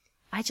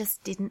 I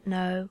just didn't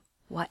know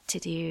what to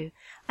do.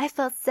 I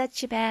felt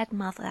such a bad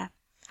mother.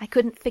 I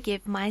couldn't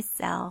forgive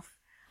myself.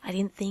 I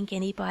didn't think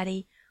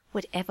anybody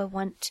would ever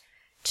want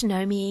to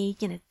know me,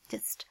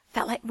 just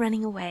felt like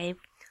running away.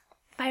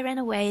 If I ran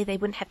away, they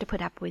wouldn't have to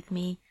put up with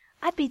me.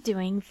 I'd be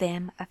doing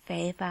them a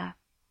favor.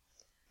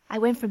 I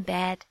went from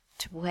bad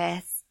to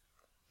worse.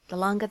 The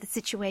longer the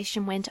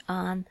situation went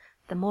on,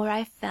 the more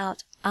I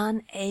felt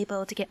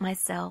unable to get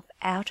myself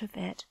out of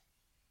it.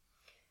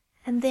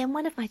 And then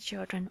one of my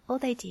children, all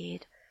they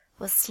did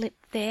was slip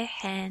their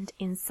hand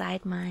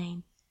inside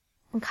mine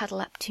and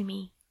cuddle up to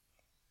me.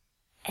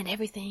 And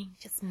everything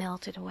just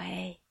melted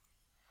away.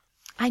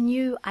 I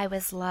knew I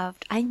was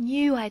loved. I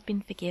knew I'd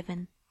been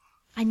forgiven.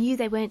 I knew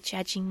they weren't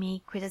judging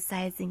me,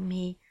 criticizing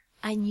me.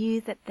 I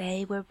knew that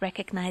they were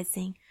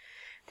recognizing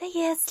that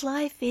yes,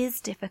 life is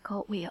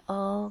difficult. We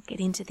all get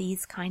into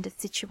these kind of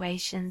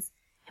situations.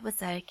 It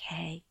was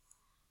okay.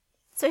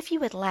 So if you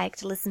would like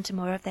to listen to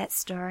more of that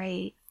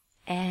story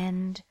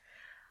and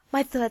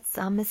my thoughts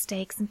on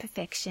mistakes and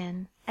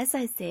perfection, as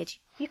I said,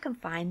 you can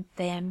find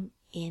them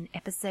in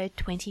episode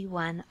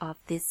 21 of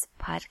this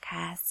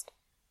podcast.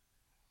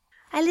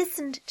 I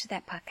listened to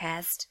that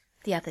podcast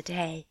the other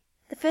day,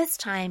 the first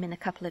time in a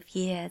couple of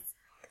years,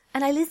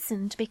 and I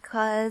listened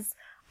because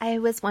I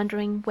was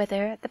wondering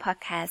whether the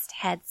podcast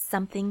had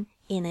something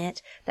in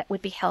it that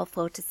would be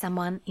helpful to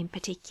someone in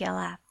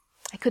particular.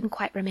 I couldn't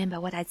quite remember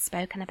what I'd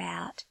spoken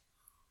about.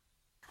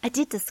 I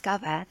did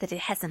discover that it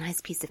has a nice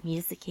piece of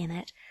music in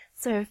it,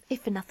 so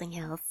if for nothing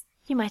else,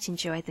 you might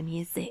enjoy the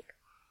music.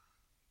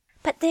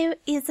 But there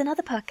is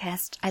another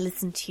podcast I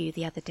listened to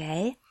the other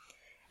day,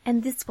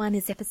 and this one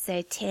is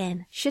episode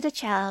 10, Should a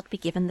Child Be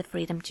Given the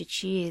Freedom to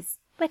Choose?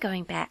 We're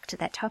going back to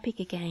that topic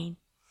again.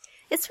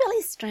 It's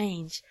really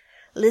strange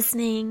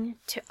listening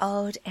to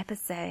old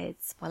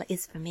episodes. Well, it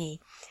is for me.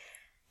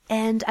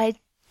 And I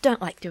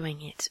don't like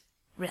doing it,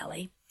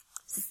 really.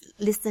 Just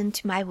listen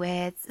to my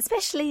words,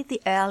 especially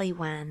the early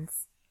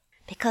ones,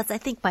 because I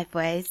think my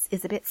voice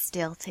is a bit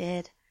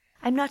stilted.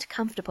 I'm not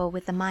comfortable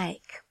with the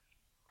mic.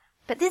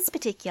 But this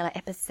particular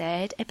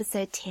episode,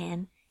 episode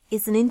 10,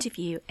 is an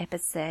interview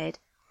episode.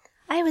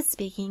 I was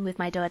speaking with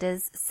my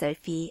daughters,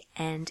 Sophie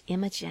and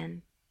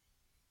Imogen.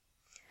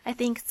 I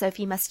think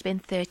Sophie must have been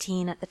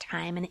 13 at the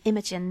time and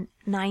Imogen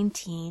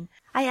 19.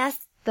 I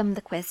asked them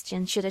the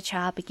question, should a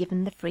child be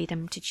given the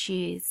freedom to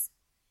choose?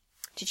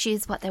 To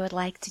choose what they would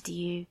like to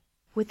do?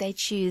 Would they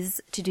choose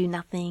to do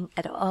nothing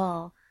at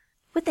all?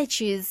 Would they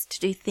choose to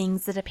do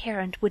things that a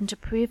parent wouldn't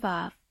approve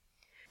of?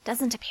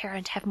 Doesn't a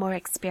parent have more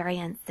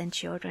experience than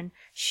children?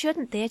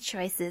 Shouldn't their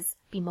choices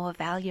be more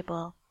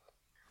valuable?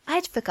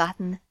 I'd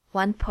forgotten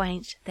one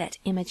point that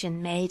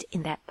Imogen made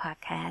in that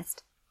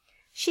podcast.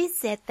 She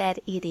said that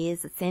it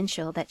is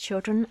essential that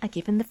children are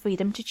given the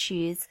freedom to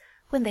choose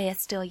when they are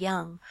still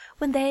young,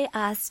 when they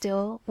are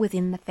still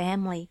within the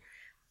family,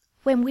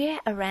 when we're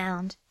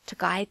around to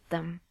guide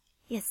them.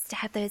 Yes, to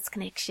have those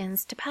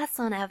connections, to pass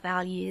on our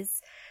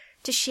values,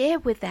 to share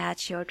with our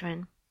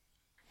children.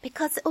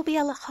 Because it will be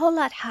a whole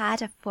lot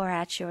harder for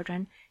our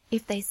children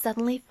if they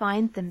suddenly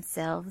find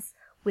themselves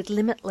with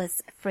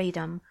limitless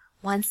freedom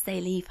once they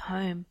leave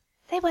home.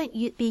 They won't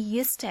be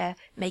used to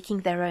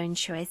making their own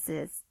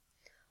choices.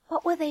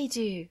 What will they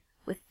do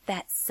with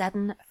that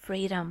sudden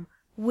freedom?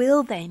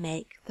 Will they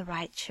make the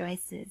right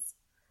choices?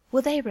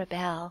 Will they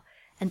rebel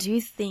and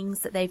do things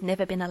that they've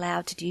never been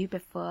allowed to do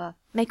before,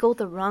 make all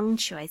the wrong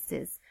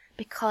choices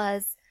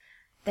because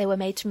they were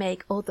made to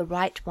make all the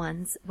right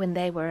ones when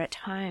they were at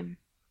home?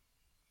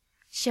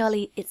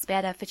 Surely it's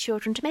better for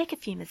children to make a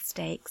few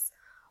mistakes,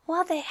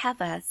 while they have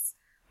us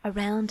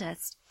around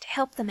us to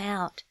help them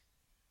out.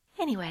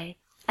 Anyway,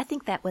 I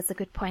think that was a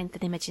good point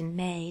that Imogen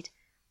made.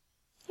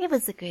 It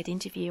was a good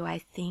interview, I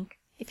think.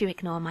 If you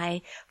ignore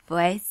my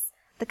voice,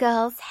 the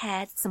girls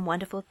had some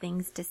wonderful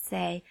things to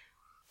say.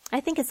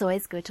 I think it's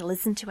always good to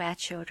listen to our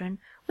children.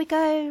 We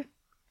go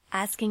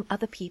asking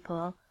other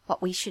people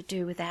what we should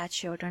do with our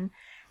children,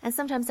 and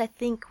sometimes I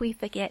think we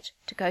forget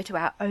to go to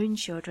our own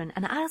children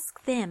and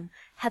ask them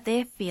how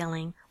they're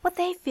feeling, what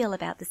they feel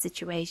about the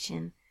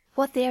situation,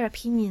 what their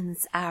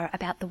opinions are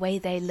about the way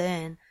they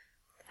learn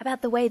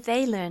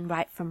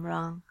right from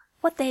wrong,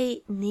 what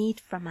they need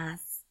from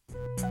us.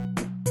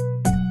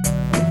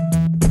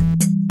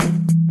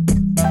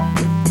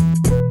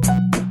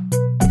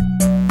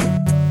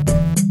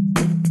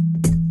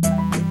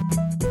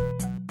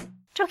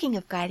 Talking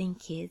of guiding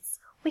kids,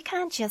 we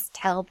can't just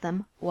tell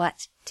them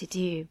what to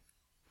do.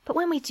 But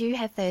when we do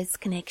have those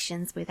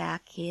connections with our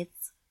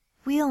kids,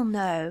 we'll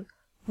know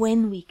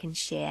when we can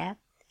share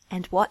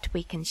and what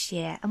we can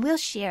share, and we'll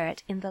share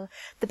it in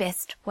the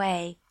best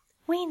way.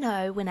 We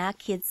know when our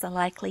kids are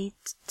likely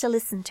to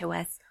listen to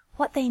us,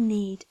 what they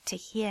need to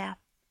hear.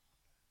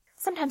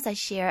 Sometimes I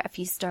share a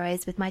few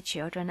stories with my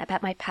children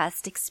about my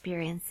past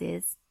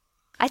experiences.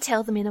 I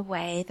tell them in a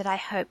way that I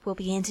hope will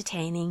be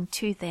entertaining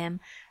to them,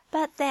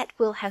 but that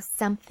will have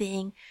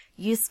something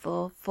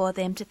useful for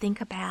them to think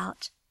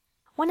about.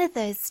 One of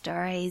those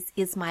stories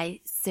is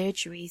my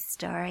surgery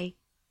story.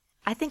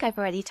 I think I've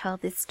already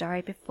told this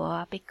story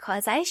before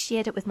because I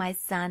shared it with my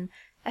son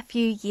a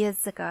few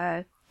years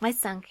ago, my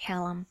son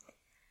Callum.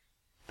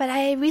 But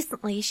I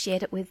recently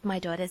shared it with my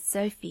daughter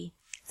Sophie,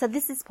 so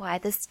this is why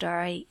the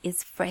story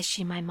is fresh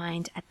in my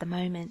mind at the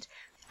moment,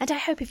 and I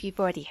hope if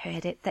you've already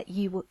heard it that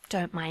you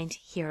don't mind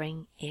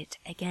hearing it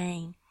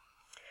again.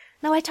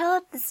 Now, I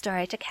told the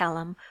story to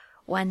Callum.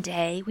 One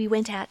day we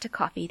went out to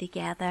coffee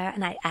together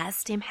and I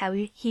asked him how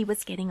he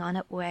was getting on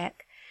at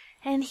work,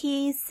 and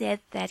he said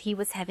that he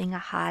was having a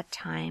hard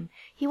time.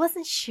 He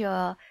wasn't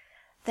sure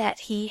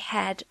that he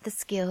had the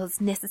skills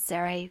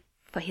necessary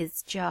for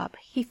his job.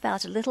 He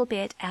felt a little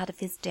bit out of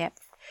his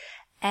depth,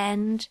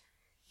 and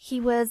he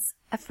was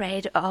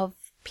afraid of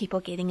people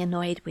getting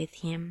annoyed with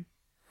him,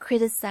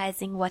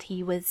 criticizing what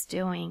he was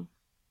doing.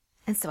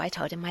 And so I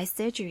told him my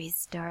surgery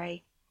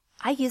story.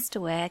 I used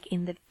to work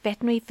in the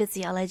veterinary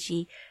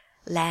physiology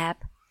lab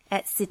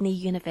at Sydney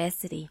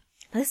University.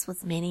 This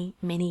was many,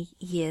 many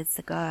years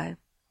ago.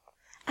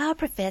 Our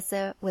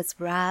professor was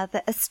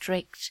rather a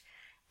strict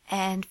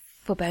and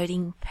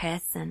foreboding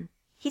person.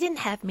 He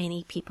didn't have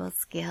many people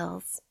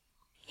skills.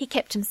 He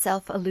kept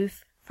himself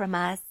aloof from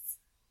us.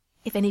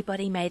 If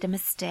anybody made a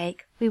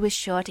mistake, we were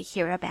sure to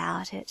hear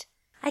about it.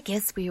 I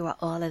guess we were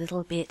all a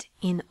little bit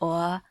in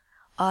awe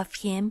of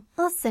him,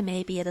 also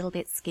maybe a little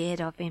bit scared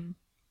of him.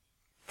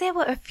 There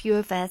were a few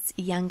of us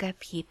younger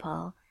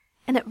people,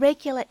 and at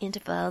regular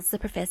intervals the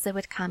professor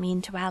would come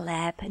into our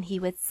lab and he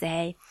would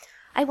say,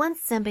 "I want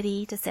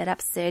somebody to set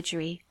up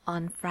surgery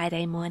on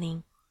Friday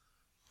morning."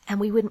 And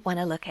we wouldn't want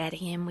to look at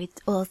him.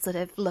 We'd all sort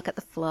of look at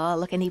the floor,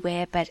 look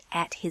anywhere but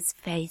at his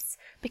face,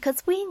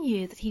 because we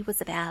knew that he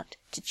was about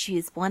to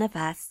choose one of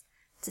us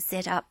to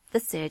set up the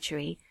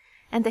surgery,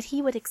 and that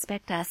he would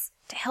expect us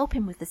to help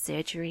him with the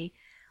surgery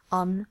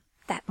on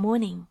that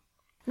morning.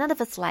 None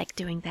of us liked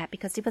doing that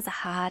because he was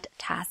a hard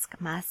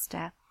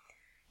taskmaster.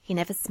 He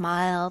never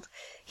smiled.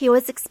 He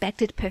always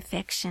expected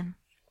perfection.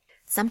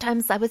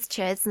 Sometimes I was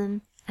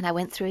chosen and I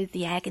went through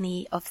the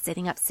agony of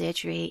setting up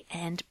surgery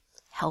and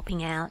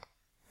helping out,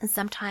 and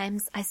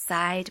sometimes I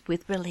sighed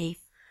with relief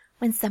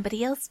when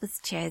somebody else was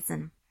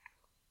chosen.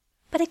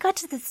 But it got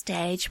to the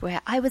stage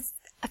where I was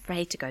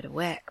afraid to go to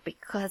work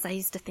because I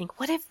used to think,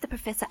 what if the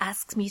professor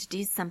asks me to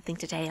do something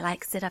today,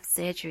 like set up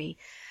surgery,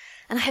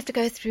 and I have to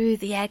go through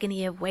the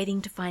agony of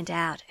waiting to find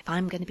out if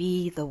I'm going to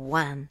be the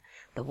one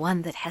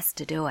that has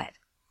to do it.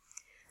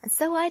 And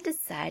so I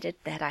decided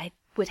that I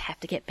would have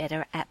to get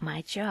better at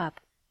my job.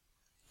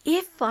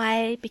 If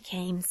I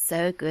became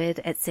so good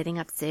at setting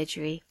up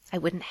surgery, I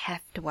wouldn't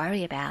have to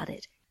worry about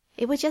it.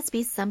 It would just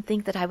be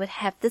something that I would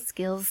have the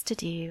skills to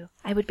do.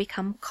 I would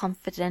become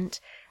confident,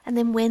 and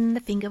then when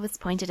the finger was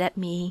pointed at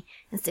me,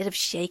 instead of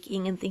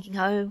shaking and thinking,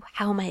 oh,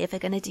 how am I ever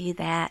going to do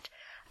that,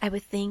 I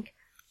would think,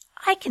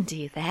 I can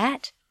do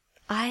that.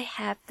 I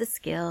have the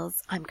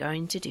skills. I'm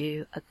going to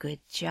do a good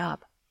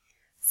job.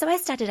 So I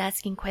started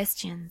asking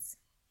questions.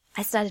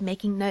 I started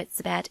making notes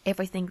about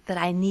everything that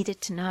I needed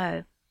to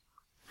know.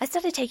 I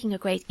started taking a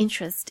great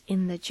interest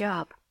in the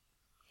job.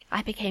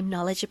 I became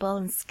knowledgeable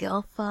and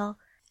skillful,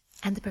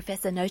 and the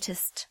professor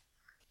noticed.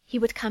 He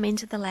would come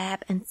into the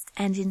lab and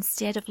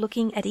instead of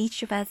looking at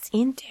each of us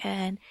in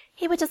turn,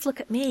 he would just look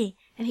at me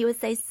and he would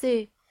say,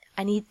 "Sue,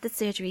 I need the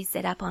surgery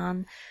set up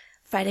on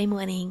Friday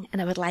morning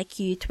and I would like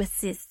you to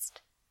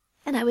assist."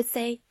 And I would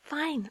say,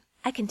 "Fine,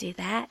 I can do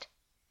that."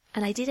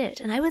 And I did it,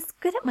 and I was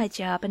good at my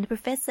job, and the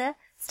professor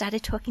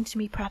started talking to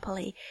me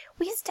properly.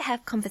 We used to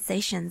have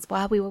conversations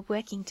while we were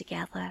working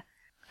together.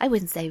 I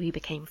wouldn't say we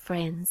became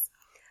friends,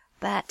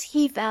 but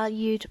he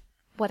valued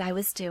what I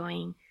was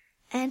doing,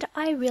 and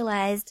I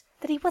realized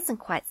that he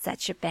wasn't quite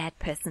such a bad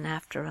person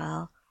after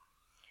all.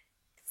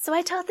 So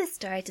I told this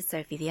story to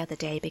Sophie the other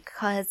day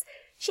because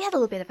she had a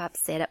little bit of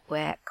upset at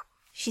work.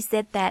 She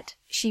said that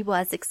she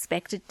was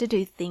expected to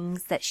do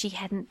things that she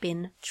hadn't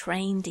been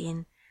trained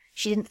in.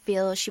 She didn't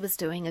feel she was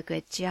doing a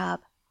good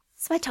job.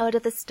 So I told her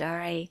the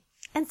story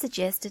and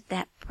suggested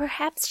that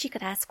perhaps she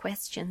could ask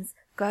questions,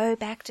 go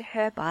back to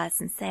her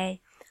boss and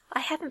say, I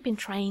haven't been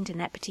trained in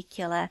that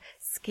particular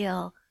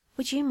skill.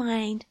 Would you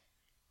mind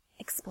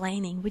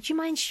explaining? Would you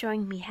mind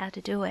showing me how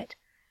to do it?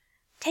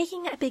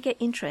 Taking a bigger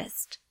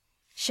interest,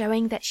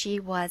 showing that she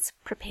was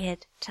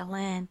prepared to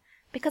learn,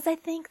 because I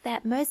think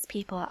that most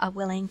people are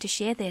willing to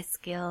share their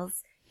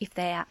skills if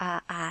they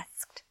are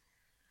asked.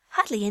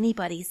 Hardly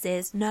anybody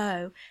says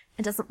no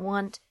and doesn't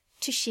want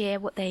to share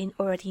what they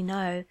already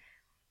know.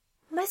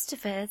 Most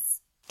of us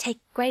take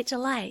great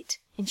delight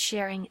in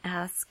sharing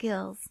our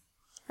skills.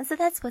 And so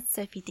that's what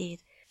Sophie did.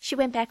 She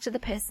went back to the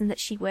person that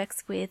she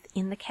works with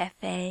in the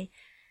cafe,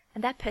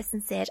 and that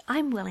person said,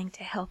 I'm willing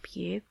to help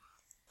you.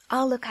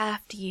 I'll look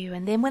after you,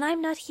 and then when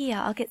I'm not here,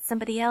 I'll get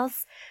somebody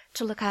else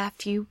to look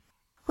after you.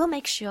 We'll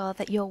make sure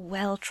that you're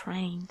well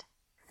trained.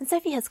 And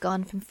Sophie has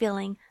gone from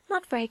feeling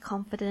not very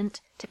confident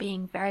to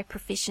being very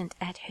proficient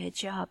at her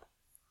job.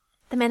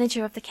 The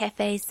manager of the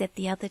cafe said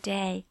the other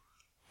day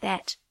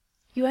that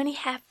you only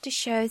have to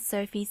show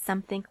Sophie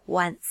something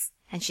once,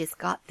 and she's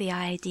got the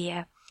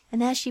idea.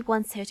 And now she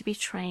wants her to be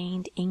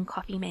trained in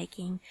coffee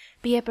making,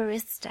 be a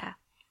barista.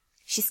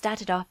 She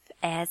started off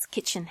as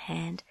kitchen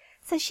hand,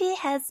 so she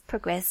has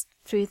progressed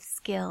through the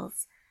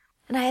skills.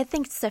 And I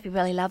think Sophie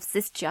really loves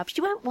this job. She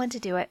won't want to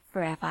do it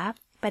forever,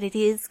 but it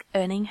is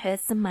earning her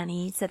some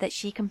money so that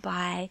she can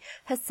buy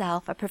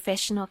herself a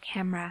professional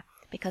camera,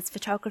 because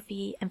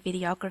photography and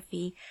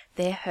videography,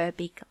 they're her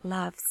big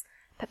loves.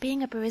 But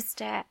being a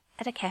barista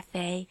at a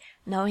cafe,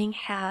 knowing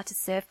how to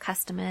serve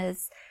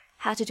customers,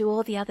 how to do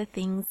all the other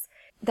things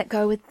that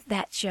go with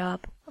that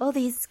job, all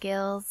these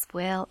skills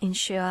will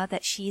ensure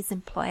that she's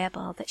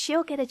employable, that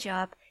she'll get a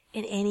job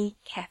in any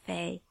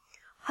cafe.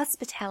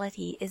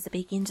 Hospitality is a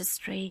big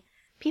industry.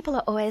 People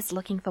are always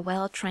looking for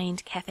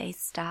well-trained cafe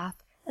staff,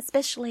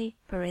 especially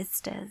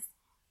baristas.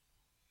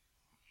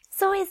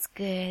 It's always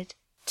good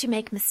to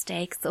make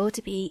mistakes or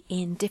to be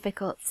in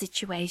difficult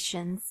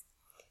situations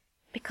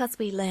because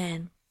we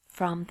learn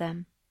from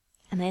them.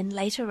 And then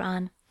later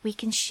on, we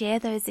can share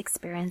those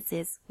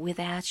experiences with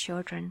our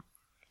children.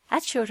 Our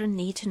children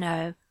need to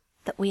know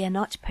that we are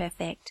not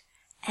perfect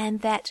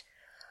and that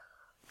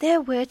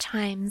there were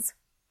times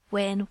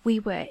when we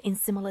were in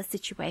similar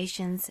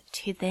situations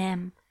to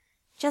them.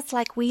 Just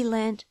like we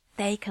learned,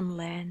 they can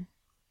learn.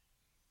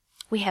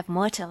 We have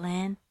more to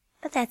learn,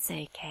 but that's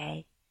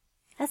okay.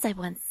 As I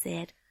once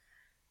said,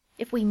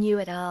 if we knew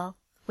it all,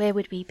 where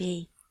would we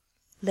be?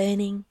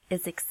 Learning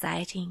is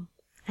exciting,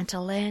 and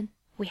to learn,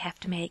 we have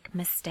to make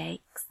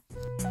mistakes.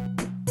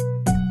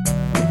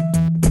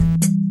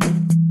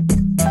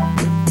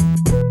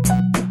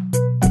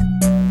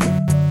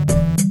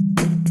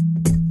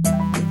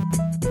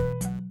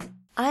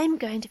 I'm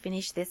going to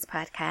finish this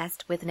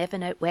podcast with an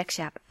Evernote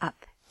workshop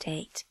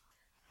update.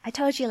 I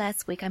told you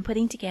last week I'm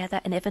putting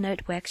together an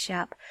Evernote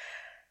workshop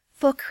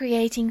for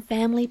creating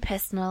family,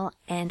 personal,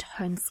 and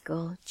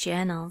homeschool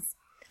journals.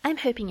 I'm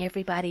hoping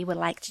everybody would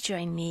like to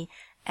join me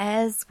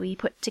as we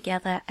put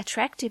together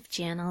attractive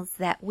journals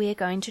that we're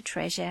going to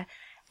treasure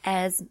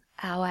as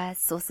our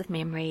source of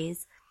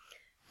memories.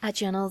 Our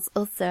journals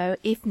also,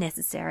 if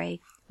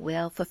necessary,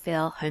 will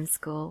fulfill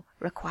homeschool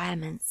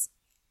requirements.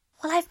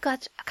 Well, I've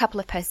got a couple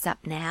of posts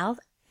up now,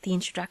 the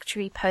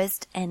introductory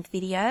post and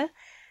video,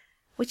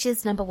 which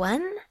is number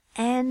 1,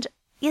 and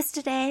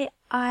yesterday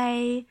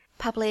I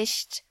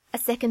published a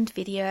second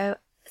video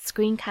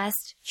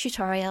screencast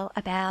tutorial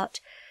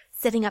about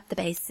setting up the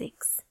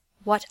basics,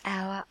 what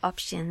our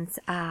options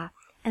are,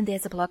 and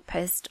there's a blog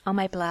post on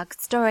my blog,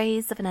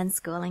 Stories of an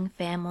Unschooling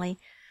Family,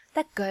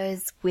 that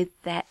goes with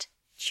that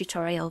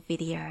tutorial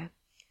video.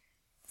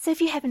 So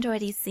if you haven't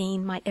already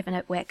seen my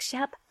Evernote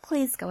workshop,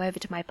 please go over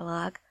to my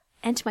blog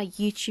and to my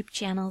YouTube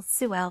channel,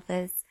 Sue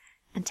Alvers,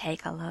 and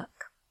take a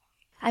look.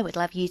 I would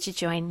love you to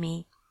join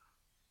me.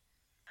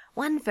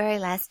 One very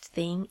last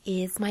thing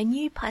is my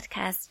new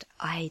podcast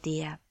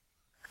idea.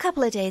 A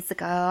couple of days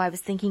ago, I was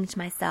thinking to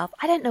myself,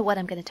 I don't know what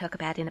I'm going to talk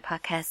about in a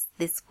podcast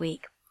this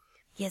week.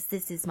 Yes,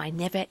 this is my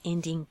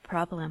never-ending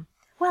problem.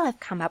 Well,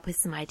 I've come up with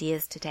some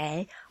ideas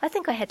today. I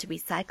think I had to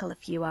recycle a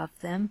few of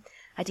them.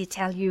 I did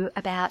tell you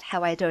about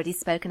how I'd already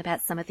spoken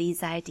about some of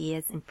these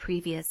ideas in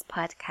previous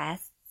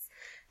podcasts,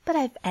 but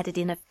I've added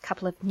in a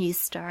couple of news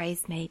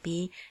stories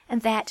maybe,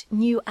 and that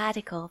new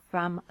article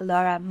from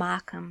Laura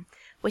Markham,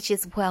 which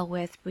is well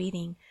worth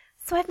reading.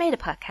 So I've made a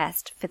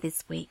podcast for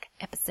this week,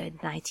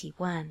 episode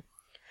 91.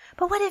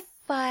 But what if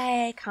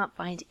I can't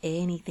find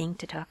anything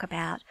to talk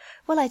about?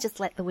 Will I just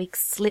let the week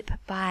slip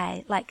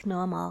by like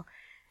normal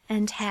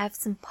and have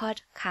some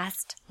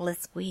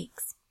podcast-less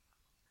weeks?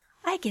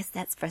 I guess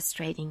that's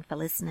frustrating for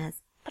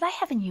listeners, but I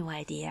have a new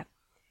idea.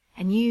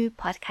 A new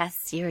podcast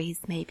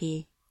series,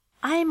 maybe.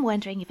 I'm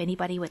wondering if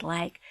anybody would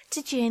like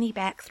to journey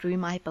back through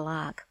my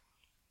blog.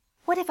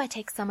 What if I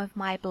take some of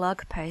my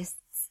blog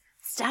posts,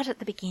 start at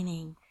the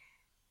beginning,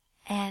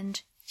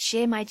 and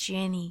share my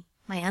journey,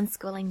 my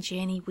unschooling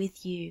journey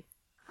with you.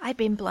 I've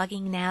been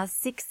blogging now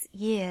 6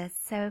 years,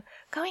 so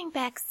going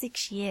back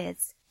 6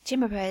 years,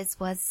 Gemma Rose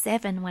was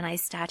 7 when I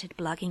started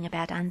blogging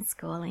about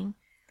unschooling.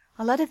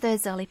 A lot of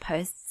those early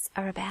posts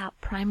are about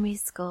primary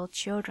school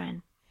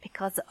children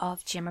because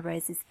of Gemma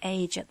Rose's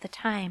age at the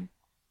time.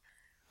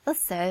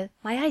 Also,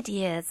 my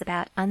ideas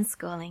about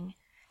unschooling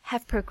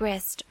have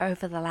progressed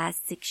over the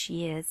last 6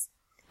 years.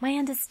 My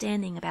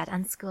understanding about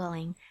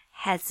unschooling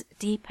has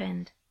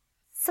deepened.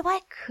 So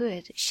I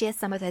could share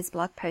some of those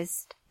blog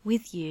posts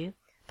with you,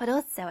 but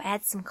also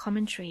add some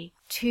commentary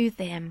to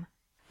them,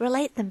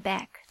 relate them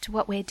back to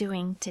what we're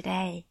doing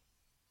today.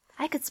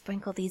 I could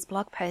sprinkle these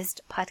blog post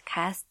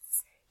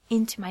podcasts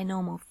into my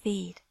normal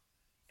feed.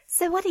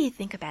 So what do you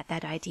think about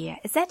that idea?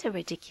 Is that a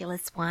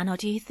ridiculous one, or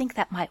do you think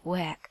that might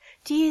work?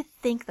 Do you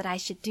think that I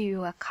should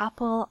do a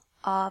couple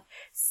of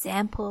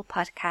sample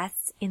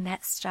podcasts in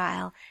that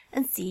style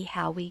and see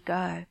how we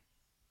go?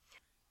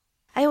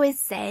 I always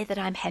say that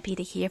I'm happy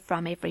to hear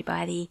from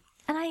everybody,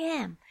 and I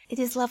am. It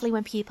is lovely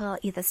when people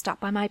either stop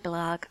by my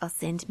blog or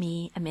send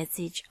me a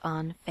message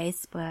on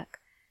Facebook.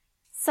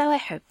 So I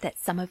hope that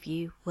some of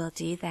you will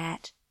do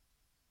that.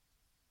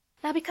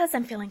 Now, because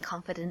I'm feeling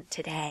confident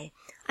today,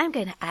 I'm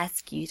going to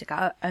ask you to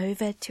go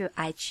over to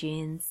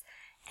iTunes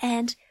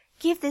and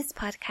give this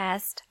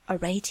podcast a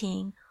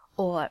rating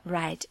or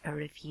write a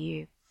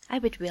review. I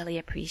would really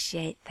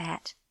appreciate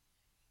that.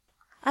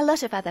 A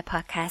lot of other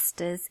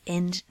podcasters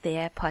end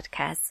their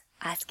podcasts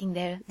asking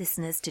their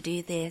listeners to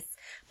do this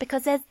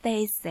because, as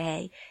they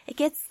say, it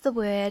gets the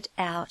word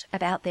out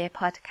about their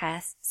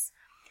podcasts.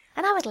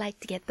 And I would like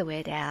to get the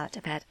word out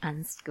about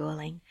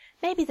unschooling.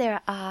 Maybe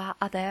there are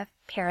other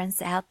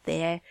parents out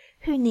there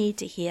who need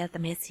to hear the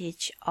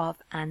message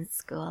of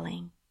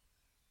unschooling.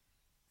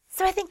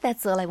 So I think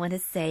that's all I want to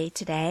say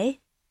today.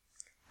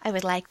 I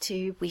would like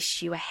to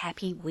wish you a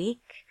happy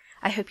week.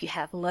 I hope you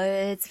have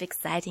loads of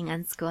exciting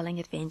unschooling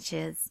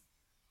adventures.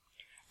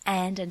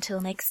 And until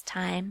next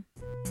time,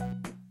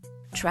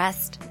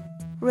 trust,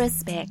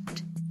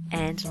 respect,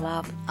 and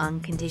love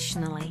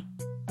unconditionally.